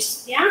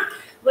edges. Yeah.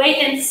 Wait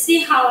and see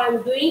how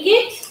I'm doing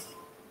it.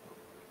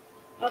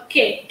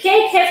 Okay,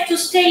 cake have to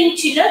stay in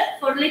chiller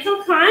for a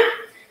little time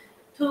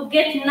to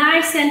get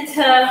nice and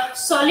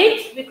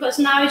solid, because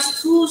now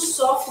it's too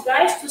soft,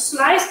 guys, to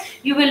slice.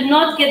 You will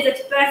not get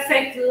the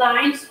perfect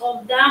lines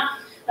of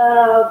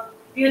the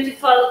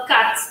beautiful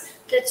cuts.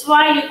 That's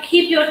why you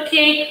keep your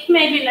cake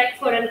maybe like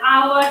for an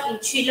hour in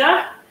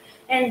chiller,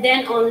 and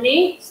then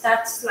only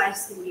start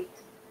slicing it.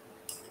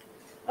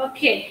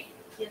 Okay,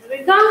 here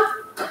we go.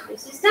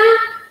 This is done.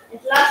 and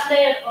last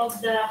layer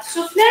of the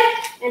souffle,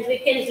 and we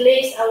can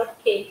glaze our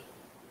cake.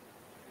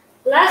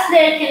 Last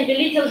layer can be a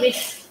little bit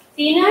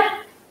thinner,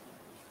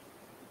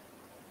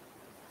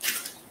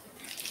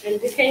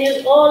 and you can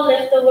use all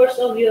leftovers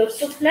of your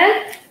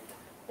souffle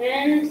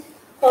and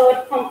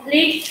cover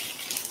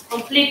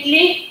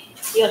completely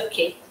your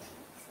cake.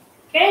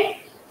 Okay?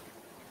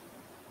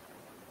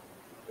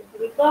 Here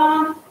we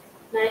go.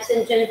 Nice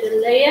and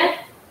gentle layer.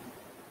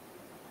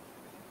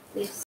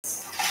 This.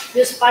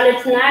 Use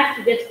palette knife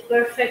to get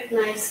perfect,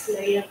 nice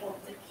layer of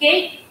the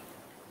cake.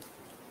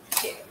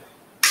 Okay.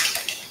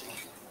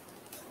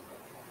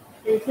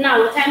 And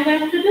now what I'm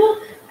going to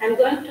do, I'm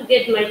going to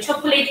get my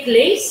chocolate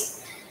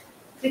glaze,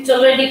 which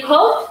already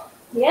cold,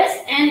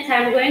 yes, and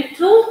I'm going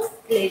to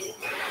glaze it.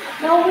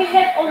 Now we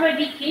have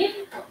already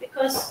here,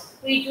 because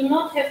we do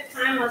not have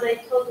time, as I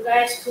told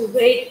guys, to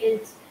wait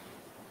and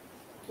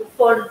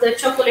for the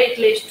chocolate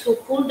glaze to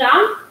cool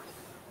down.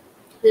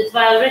 That's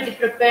why I already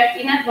prepared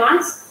in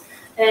advance.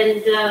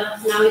 And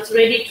now it's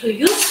ready to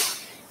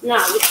use.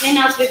 Now we clean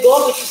as we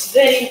go, which is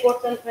very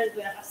important when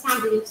we are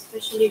assembling,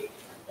 especially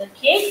the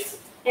cake.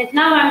 And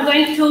now I'm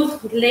going to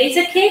glaze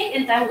the cake,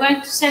 and I'm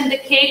going to send the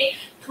cake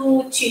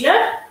to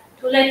chiller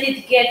to let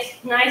it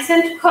get nice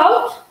and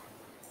cold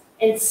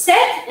and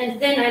set, and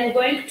then I'm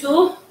going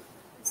to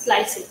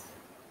slice it.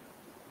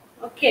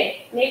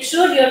 Okay, make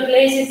sure your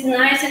glaze is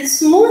nice and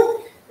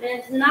smooth,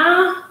 and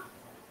now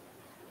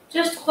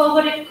just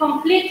cover it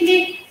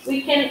completely.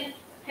 We can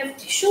have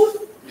tissue.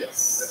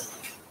 Yes.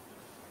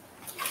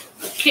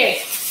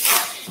 Okay.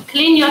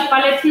 Clean your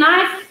palette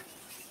knife.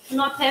 Do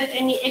not have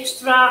any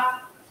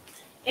extra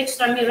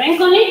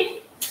meringue on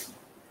it.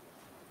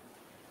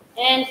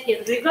 And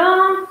here we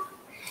go.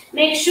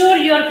 Make sure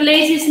your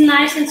glaze is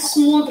nice and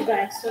smooth,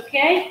 guys.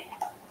 Okay.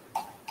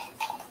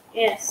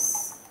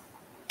 Yes.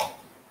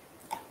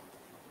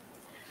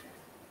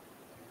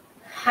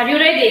 Are you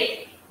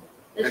ready?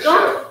 Let's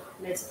go.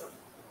 Let's go.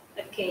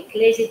 Okay.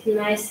 Glaze it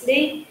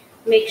nicely.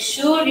 Make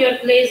sure your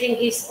glazing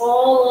is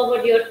all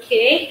over your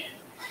cake.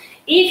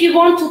 If you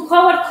want to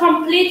cover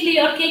completely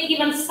your cake,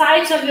 even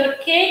sides of your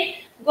cake,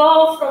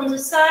 go from the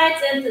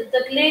sides and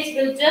the glaze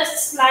will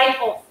just slide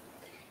off.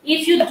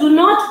 If you do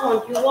not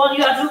want,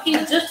 you are looking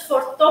just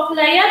for top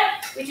layer,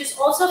 which is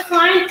also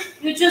fine,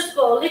 you just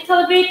go a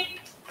little bit,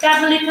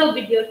 dab a little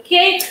bit your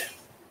cake.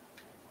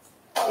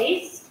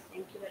 Please,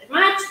 thank you very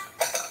much.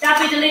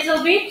 Dab it a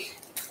little bit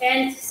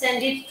and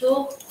send it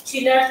to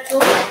chiller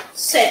to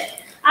set.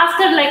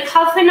 After like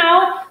half an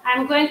hour,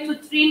 I'm going to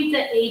trim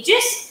the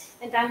edges,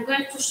 and I'm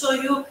going to show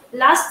you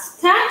last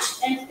touch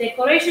and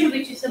decoration,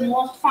 which is the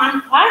most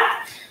fun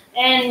part.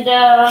 And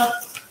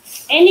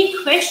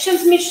any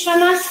questions, Ms.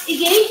 Shanas,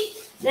 again?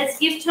 Let's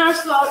give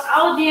chance to our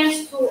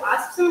audience to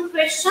ask some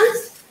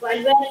questions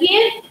while we're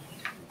here.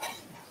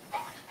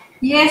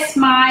 Yes,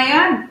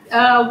 Maya.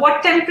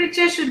 What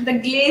temperature should the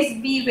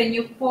glaze be when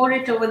you pour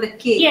it over the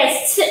cake?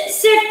 Yes,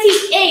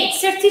 38,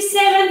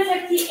 37,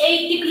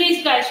 38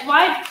 degrees, guys.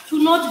 Why?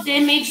 To not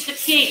damage the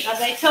cake.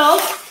 As I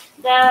told,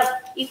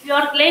 if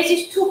your glaze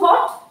is too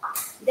hot,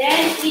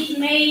 then it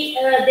may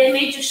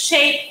damage the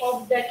shape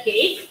of the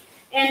cake,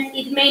 and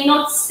it may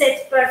not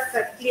set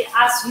perfectly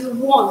as you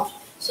want.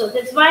 So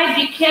that's why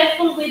be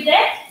careful with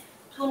that,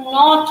 to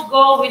not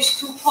go with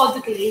too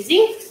hot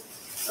glazing.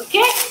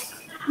 Okay?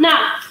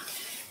 Now,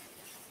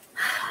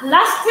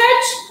 last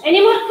touch.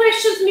 Any more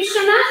questions, Ms.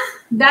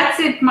 Shanas? That's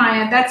it,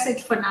 Maya. That's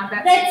it for now.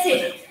 That's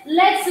it.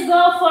 Let's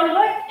go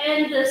forward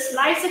and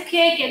slice a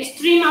cake and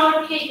trim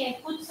our cake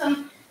and put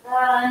some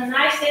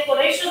nice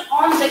decoration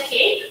on the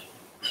cake,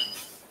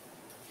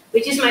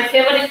 which is my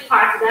favorite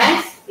part,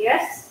 guys.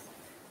 Yes,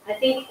 I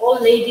think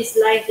all ladies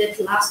like that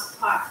last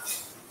part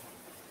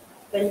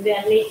when we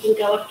are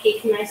making our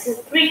cake nice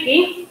and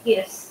pretty.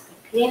 Yes,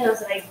 clean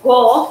as I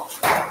go.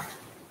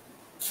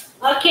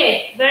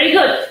 Okay, very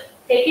good.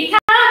 Take it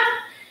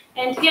out,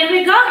 and here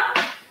we go.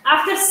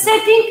 After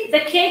setting,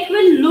 the cake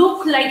will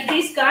look like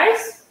this,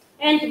 guys,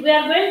 and we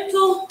are going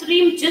to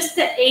trim just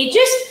the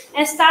edges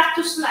and start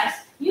to slice.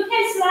 You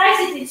can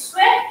slice it in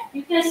square,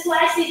 you can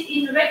slice it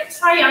in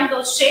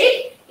triangle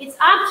shape. It's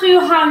up to you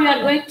how you are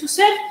going to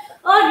set,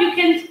 or you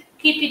can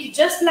keep it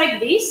just like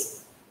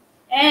this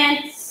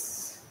and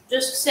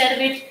just serve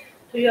it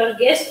to your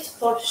guests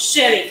for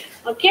sharing.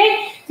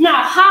 Okay?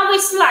 Now, how we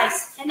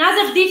slice?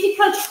 Another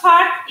difficult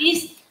part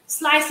is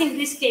slicing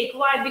this cake.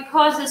 Why?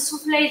 Because the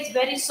souffle is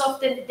very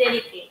soft and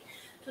delicate.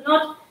 To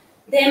not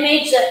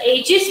damage the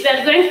edges, we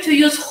are going to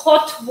use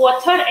hot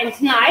water and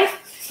knife.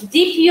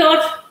 Dip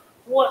your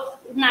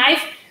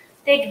knife,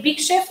 take big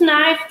chef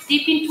knife,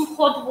 dip into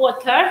hot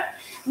water.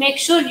 Make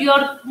sure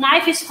your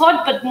knife is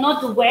hot but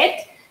not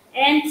wet,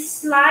 and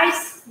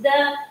slice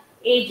the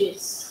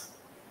edges.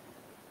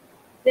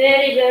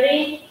 Very,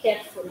 very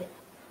carefully.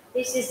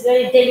 This is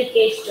very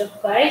delicate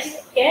job,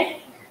 guys.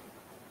 Okay?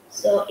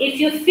 So if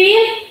you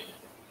feel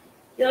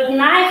your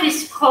knife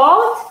is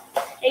cold,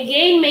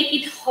 again make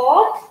it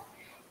hot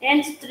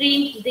and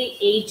trim the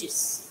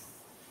edges.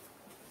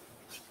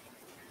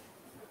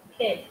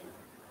 Okay.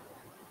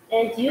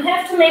 And you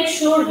have to make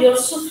sure your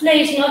souffle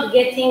is not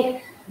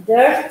getting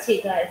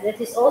dirty, guys. That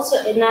is also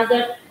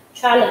another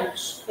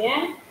challenge.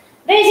 Yeah.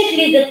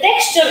 Basically, the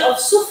texture of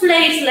souffle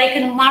is like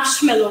a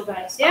marshmallow,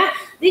 guys. Yeah.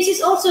 This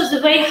is also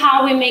the way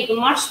how we make a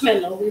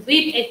marshmallow. We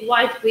whip egg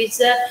white with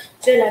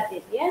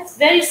gelatin. Yes.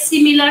 Very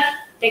similar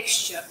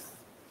texture.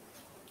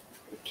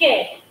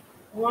 Okay.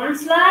 One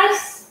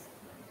slice.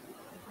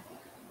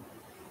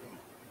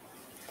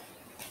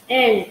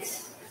 And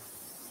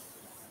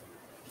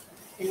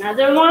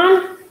another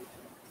one.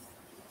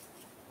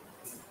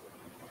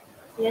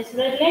 Yes,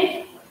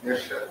 Bradley?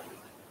 Yes, sir.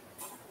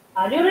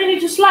 Are you ready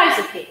to slice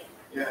the cake?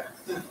 Yeah.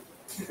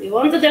 You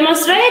want to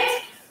demonstrate?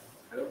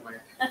 I don't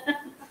mind.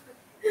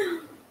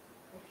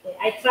 Okay,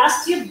 I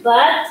trust you,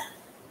 but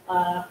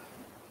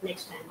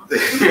next time.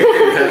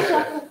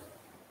 Huh?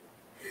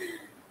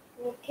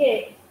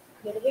 Okay,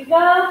 here we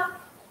go.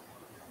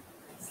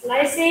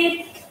 Slice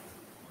it.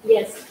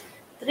 Yes.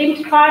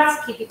 Trimmed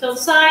parts, keep it on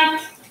side.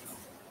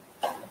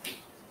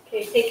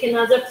 Okay, take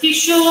another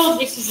tissue.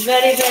 This is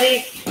very,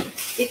 very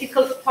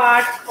difficult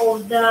part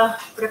of the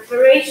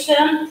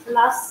preparation.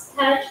 Last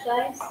touch,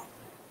 guys.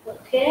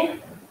 Okay.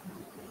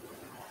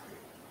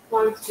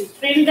 Once we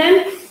trim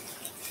them,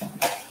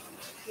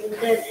 and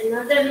then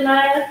another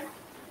layer.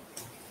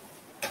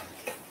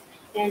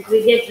 And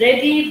we get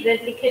ready.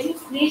 Bradley, can you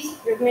please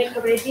make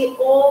ready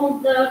all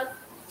the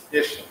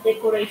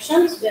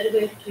decorations we are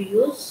going to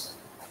use?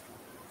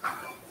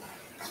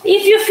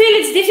 If you feel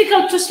it's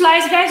difficult to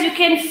slice, guys, you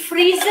can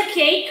freeze the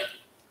cake.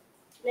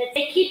 Let's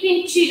say keep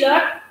in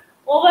chiller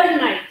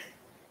overnight.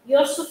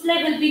 Your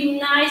souffle will be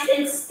nice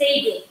and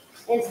stable.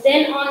 And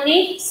then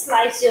only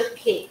slice your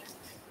cake.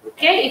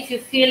 Okay, if you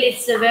feel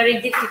it's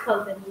very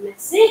difficult and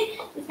messy,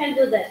 you can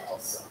do that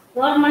also.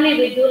 Normally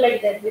we do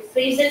like that. We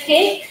freeze the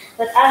cake,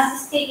 but as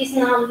this cake is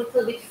now a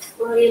little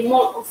bit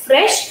more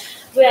fresh,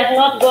 we are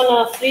not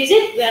gonna freeze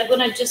it. We are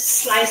gonna just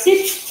slice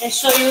it and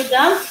show you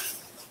the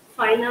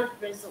final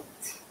result.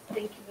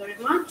 Thank you very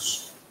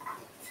much.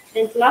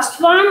 And last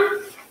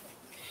one,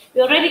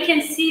 you already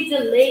can see the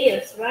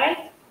layers,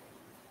 right?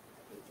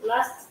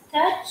 Last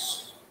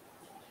touch,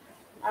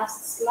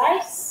 last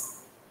slice.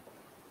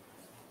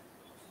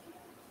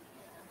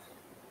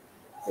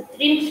 The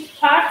trimmed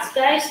parts,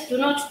 guys, do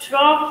not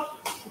throw.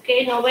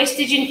 Okay, no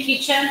wastage in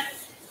kitchen.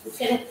 You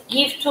can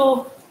give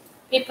to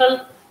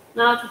people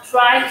now to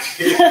try.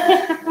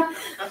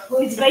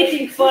 Who is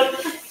waiting for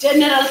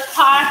general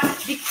part,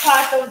 big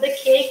part of the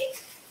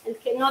cake and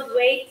cannot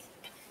wait,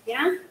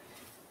 yeah,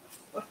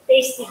 for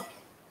tasting.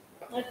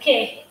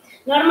 Okay.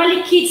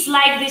 Normally kids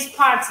like these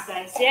parts,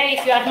 guys. Yeah,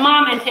 if you are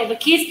mom and have a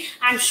kid,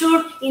 I'm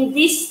sure in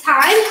this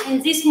time,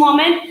 in this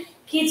moment,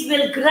 kids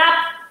will grab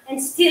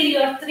and steal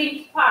your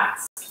trimmed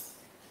parts.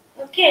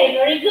 Okay,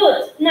 very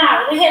good.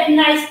 Now we have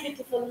nice,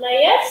 beautiful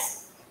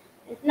layers,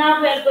 and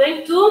now we are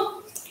going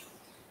to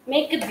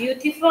make a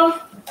beautiful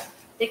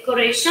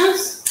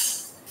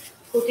decorations.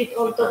 Put it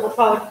on top of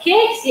our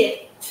cakes. Here,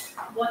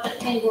 water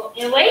can go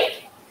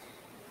away.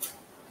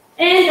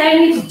 And I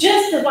need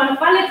just one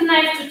palette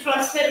knife to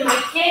transfer my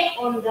cake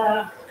on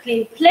the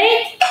clean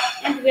plate.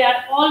 And we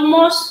are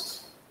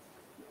almost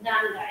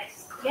done,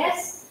 guys.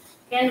 Yes?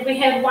 Can we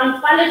have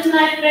one palette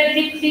knife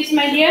ready, please,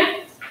 my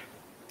dear?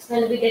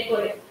 When we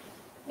decorate.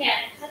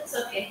 Yeah, that's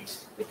okay.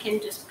 We can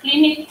just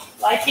clean it,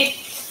 wipe it,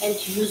 and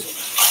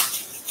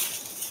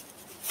use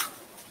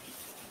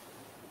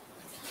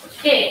it.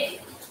 Okay.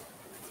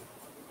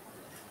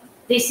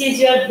 This is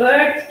your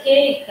bird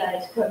cake,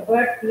 guys.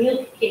 Bird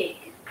milk cake.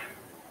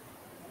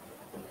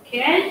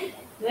 Okay,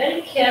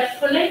 very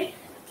carefully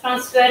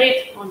transfer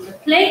it on the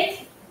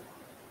plate.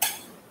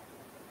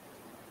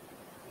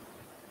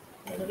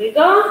 There we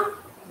go.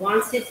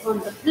 Once it's on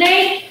the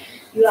plate,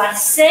 you are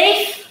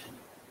safe.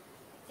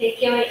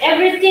 Take away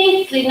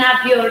everything, clean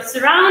up your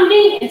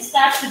surrounding, and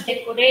start to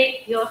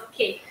decorate your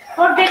cake.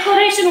 For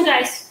decoration,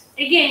 guys,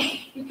 again,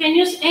 you can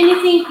use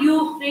anything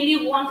you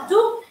really want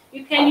to.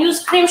 You can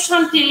use creme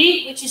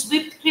chantilly, which is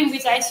whipped cream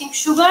with icing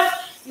sugar.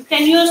 You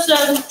can use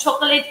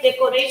chocolate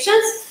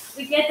decorations.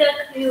 We get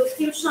the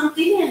cream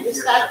chantilly and we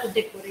start to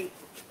decorate.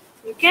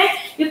 Okay?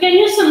 You can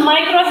use some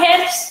micro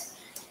herbs.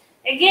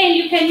 Again,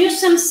 you can use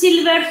some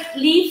silver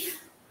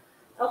leaf.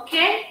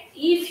 Okay?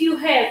 If you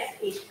have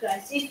it,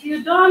 guys. If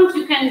you don't,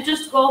 you can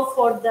just go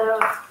for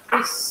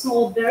these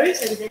small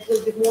berries and that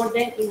will be more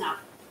than enough.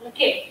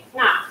 Okay,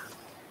 now,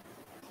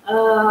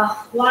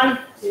 one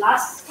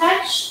last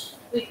touch.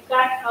 We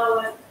cut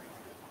our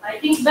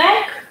piping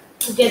bag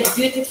to get a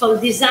beautiful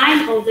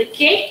design of the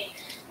cake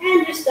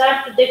and we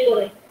start to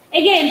decorate.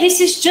 Again, this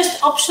is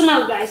just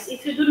optional, guys.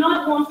 If you do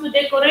not want to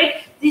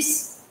decorate, this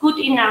is good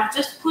enough.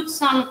 Just put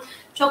some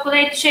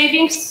chocolate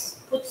shavings,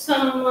 put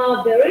some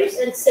berries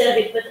and serve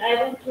it. But I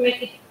want to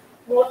make it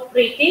more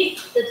pretty.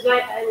 That's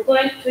why I'm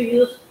going to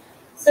use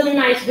some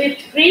nice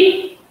whipped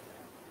cream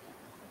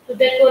to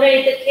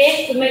decorate the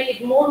cake to make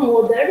it more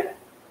modern.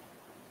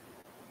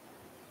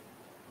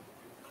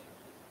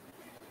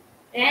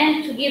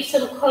 And to give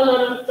some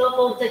color on top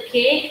of the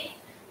cake.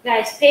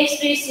 Guys,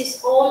 pastries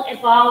is all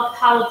about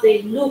how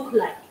they look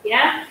like,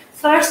 yeah?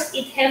 First,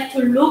 it have to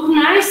look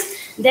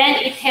nice, then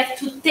it have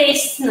to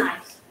taste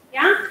nice.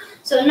 Yeah.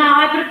 So now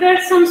I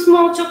prepared some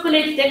small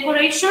chocolate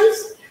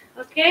decorations.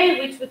 Okay,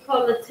 which we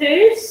call the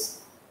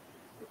tiers.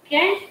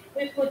 Okay,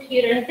 we put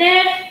here and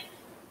there.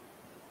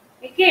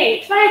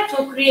 Okay, try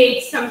to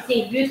create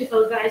something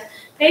beautiful, guys.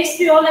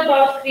 Pastry all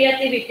about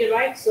creativity,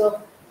 right?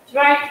 So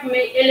try to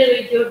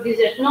elevate your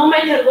dessert, no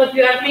matter what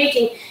you are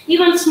making.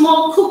 Even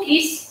small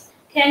cookies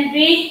can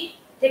be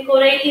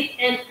decorated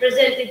and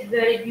presented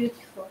very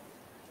beautiful.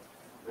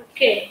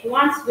 Okay,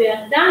 once we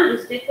are done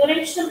with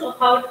decoration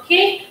of our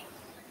cake,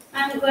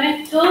 I'm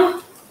going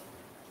to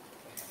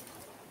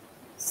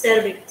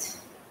serve it.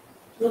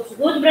 Looks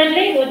good,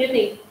 Bradley? What do you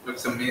think?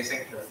 Looks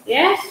amazing.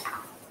 Yes?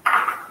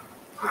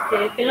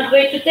 Okay, you cannot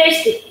wait to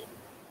taste it.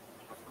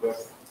 Of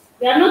course.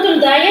 We are not on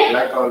diet?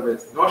 Like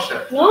always. No,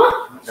 chef.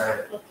 No? No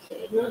diet.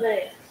 Okay, no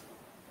diet.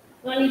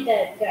 No need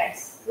diet,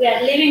 guys. We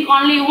are living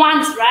only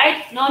once,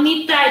 right? No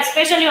need diet,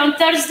 especially on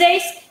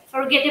Thursdays.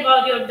 Forget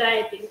about your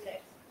dieting, guys.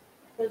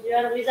 Because you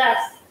are with us.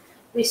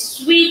 With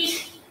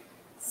sweet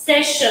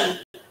session.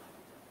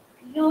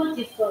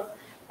 Beautiful.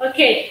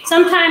 Okay,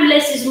 sometimes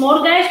less is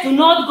more, guys. Do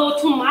not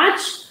go too much.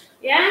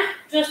 Yeah,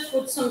 just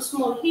put some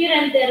small here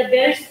and there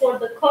berries for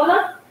the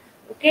color.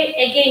 Okay,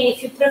 again,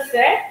 if you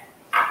prefer.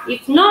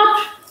 If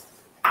not,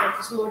 that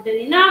is more than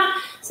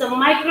enough. Some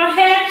micro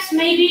herbs,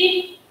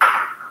 maybe,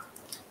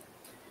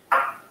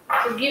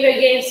 to give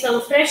again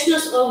some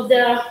freshness of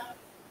the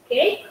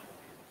cake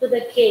to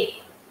the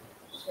cake.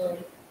 Sorry,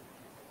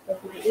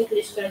 of my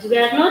English guys. We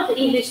are not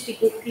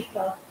English-speaking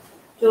people,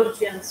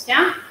 Georgians.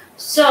 Yeah.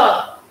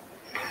 So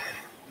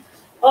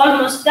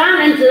almost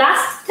done, and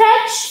last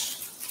touch.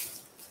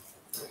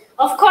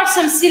 Of course,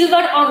 some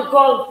silver or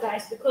gold,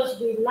 guys, because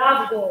we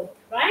love gold,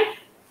 right?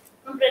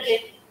 Love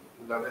it.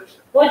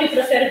 What do you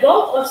prefer,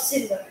 gold or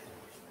silver?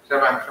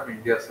 Chef, I'm from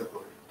India, so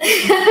good.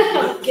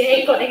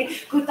 Okay,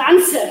 correct. Good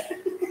answer.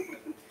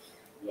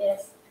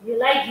 Yes, you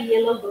like the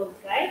yellow gold,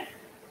 right?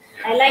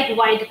 I like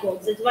white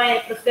gold. That's why I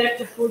prefer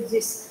to put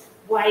this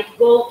white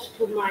gold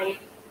to my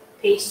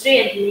pastry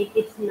and make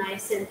it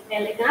nice and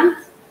elegant.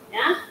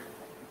 Yeah.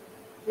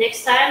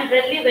 Next time,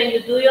 Bradley, when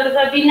you do your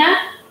webinar,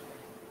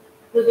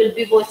 we will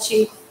be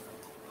watching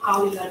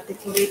how you are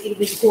decorating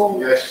with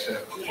gold. Yes,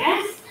 chef.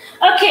 Yes.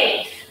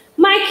 Okay.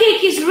 My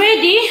cake is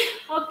ready.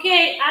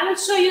 Okay, I will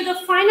show you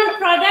the final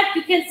product.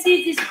 You can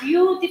see these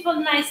beautiful,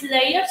 nice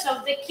layers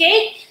of the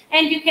cake,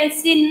 and you can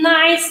see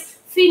nice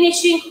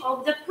finishing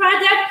of the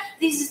product.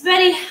 This is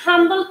very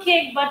humble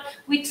cake, but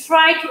we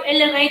try to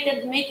elevate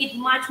and make it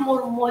much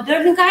more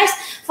modern, guys.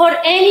 For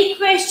any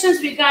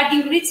questions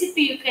regarding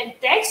recipe, you can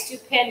text, you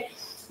can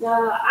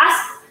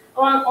ask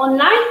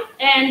online,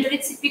 and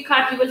recipe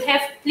card you will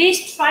have.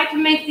 Please try to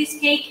make this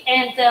cake,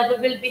 and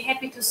we will be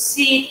happy to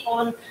see it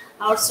on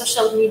our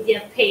social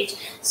media page.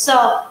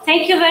 So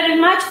thank you very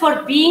much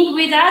for being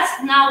with us.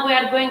 Now we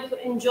are going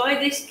to enjoy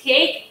this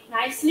cake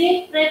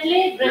nicely.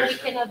 Bradley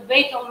cannot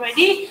wait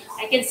already.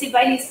 I can see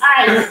by his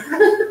eyes.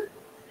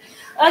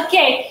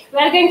 Okay, we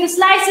are going to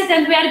slice it,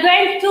 and we are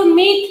going to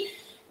meet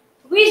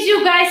with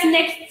you guys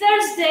next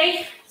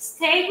Thursday.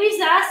 Stay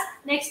with us.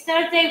 Next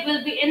Thursday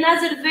will be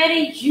another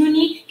very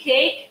unique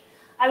cake.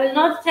 I will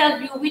not tell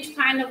you which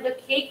kind of the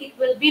cake it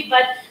will be,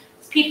 but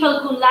people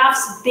who loves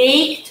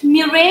baked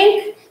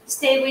meringue,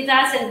 stay with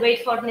us and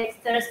wait for next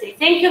Thursday.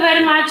 Thank you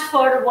very much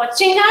for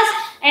watching us,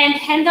 and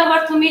hand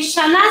over to Miss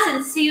Shanaz,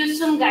 and see you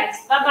soon, guys.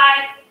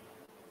 Bye-bye.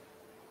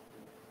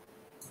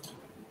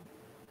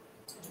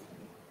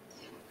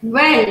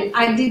 Well,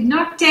 I did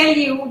not tell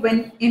you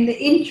when in the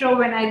intro,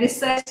 when I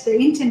researched the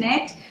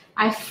internet,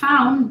 I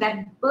found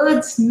that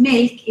bird's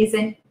milk is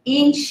an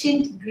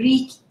ancient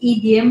Greek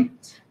idiom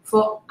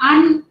for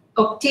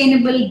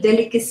unobtainable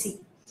delicacy.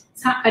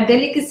 A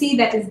delicacy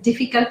that is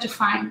difficult to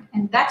find,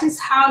 and that is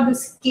how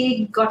this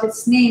cake got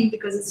its name,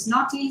 because it's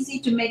not easy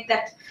to make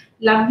that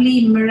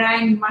lovely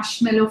meringue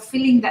marshmallow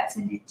filling that's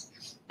in it.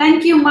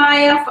 Thank you,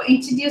 Maya, for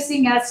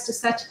introducing us to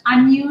such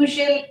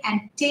unusual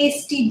and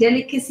tasty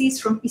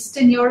delicacies from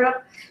Eastern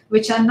Europe,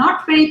 which are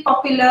not very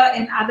popular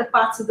in other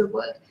parts of the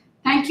world.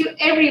 Thank you,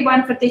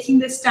 everyone, for taking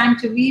this time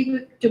to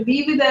be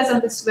with us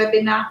on this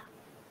webinar.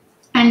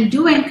 And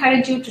do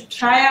encourage you to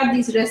try out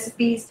these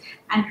recipes.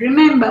 And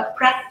remember,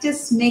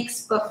 practice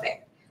makes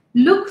perfect.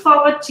 Look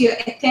forward to your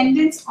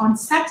attendance on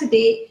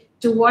Saturday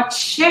to watch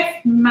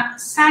Chef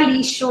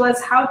Sally show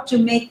us how to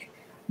make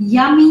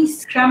yummy,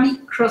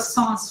 scrummy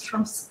croissants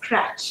from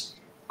scratch.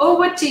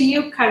 Over to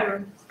you,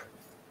 Karun.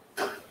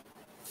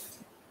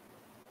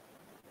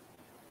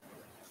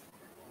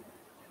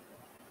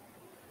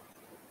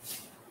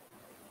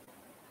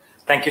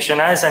 Thank you,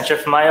 Shanaz and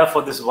Chef Maya,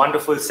 for this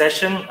wonderful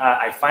session.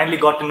 I finally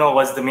got to know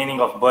what's the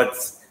meaning of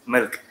bird's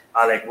milk.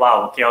 Like,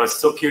 wow, okay, I was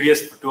so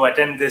curious to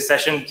attend this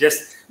session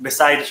just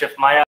beside Chef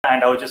Maya,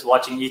 and I was just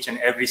watching each and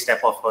every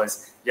step of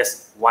hers.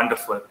 Just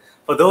wonderful.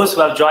 For those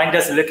who have joined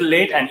us a little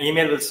late, an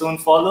email will soon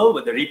follow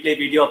with the replay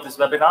video of this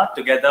webinar,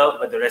 together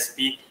with the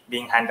recipe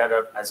being handed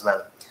out as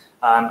well.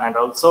 And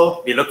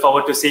also, we look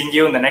forward to seeing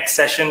you in the next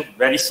session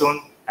very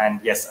soon.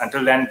 And yes,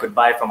 until then,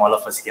 goodbye from all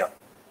of us here.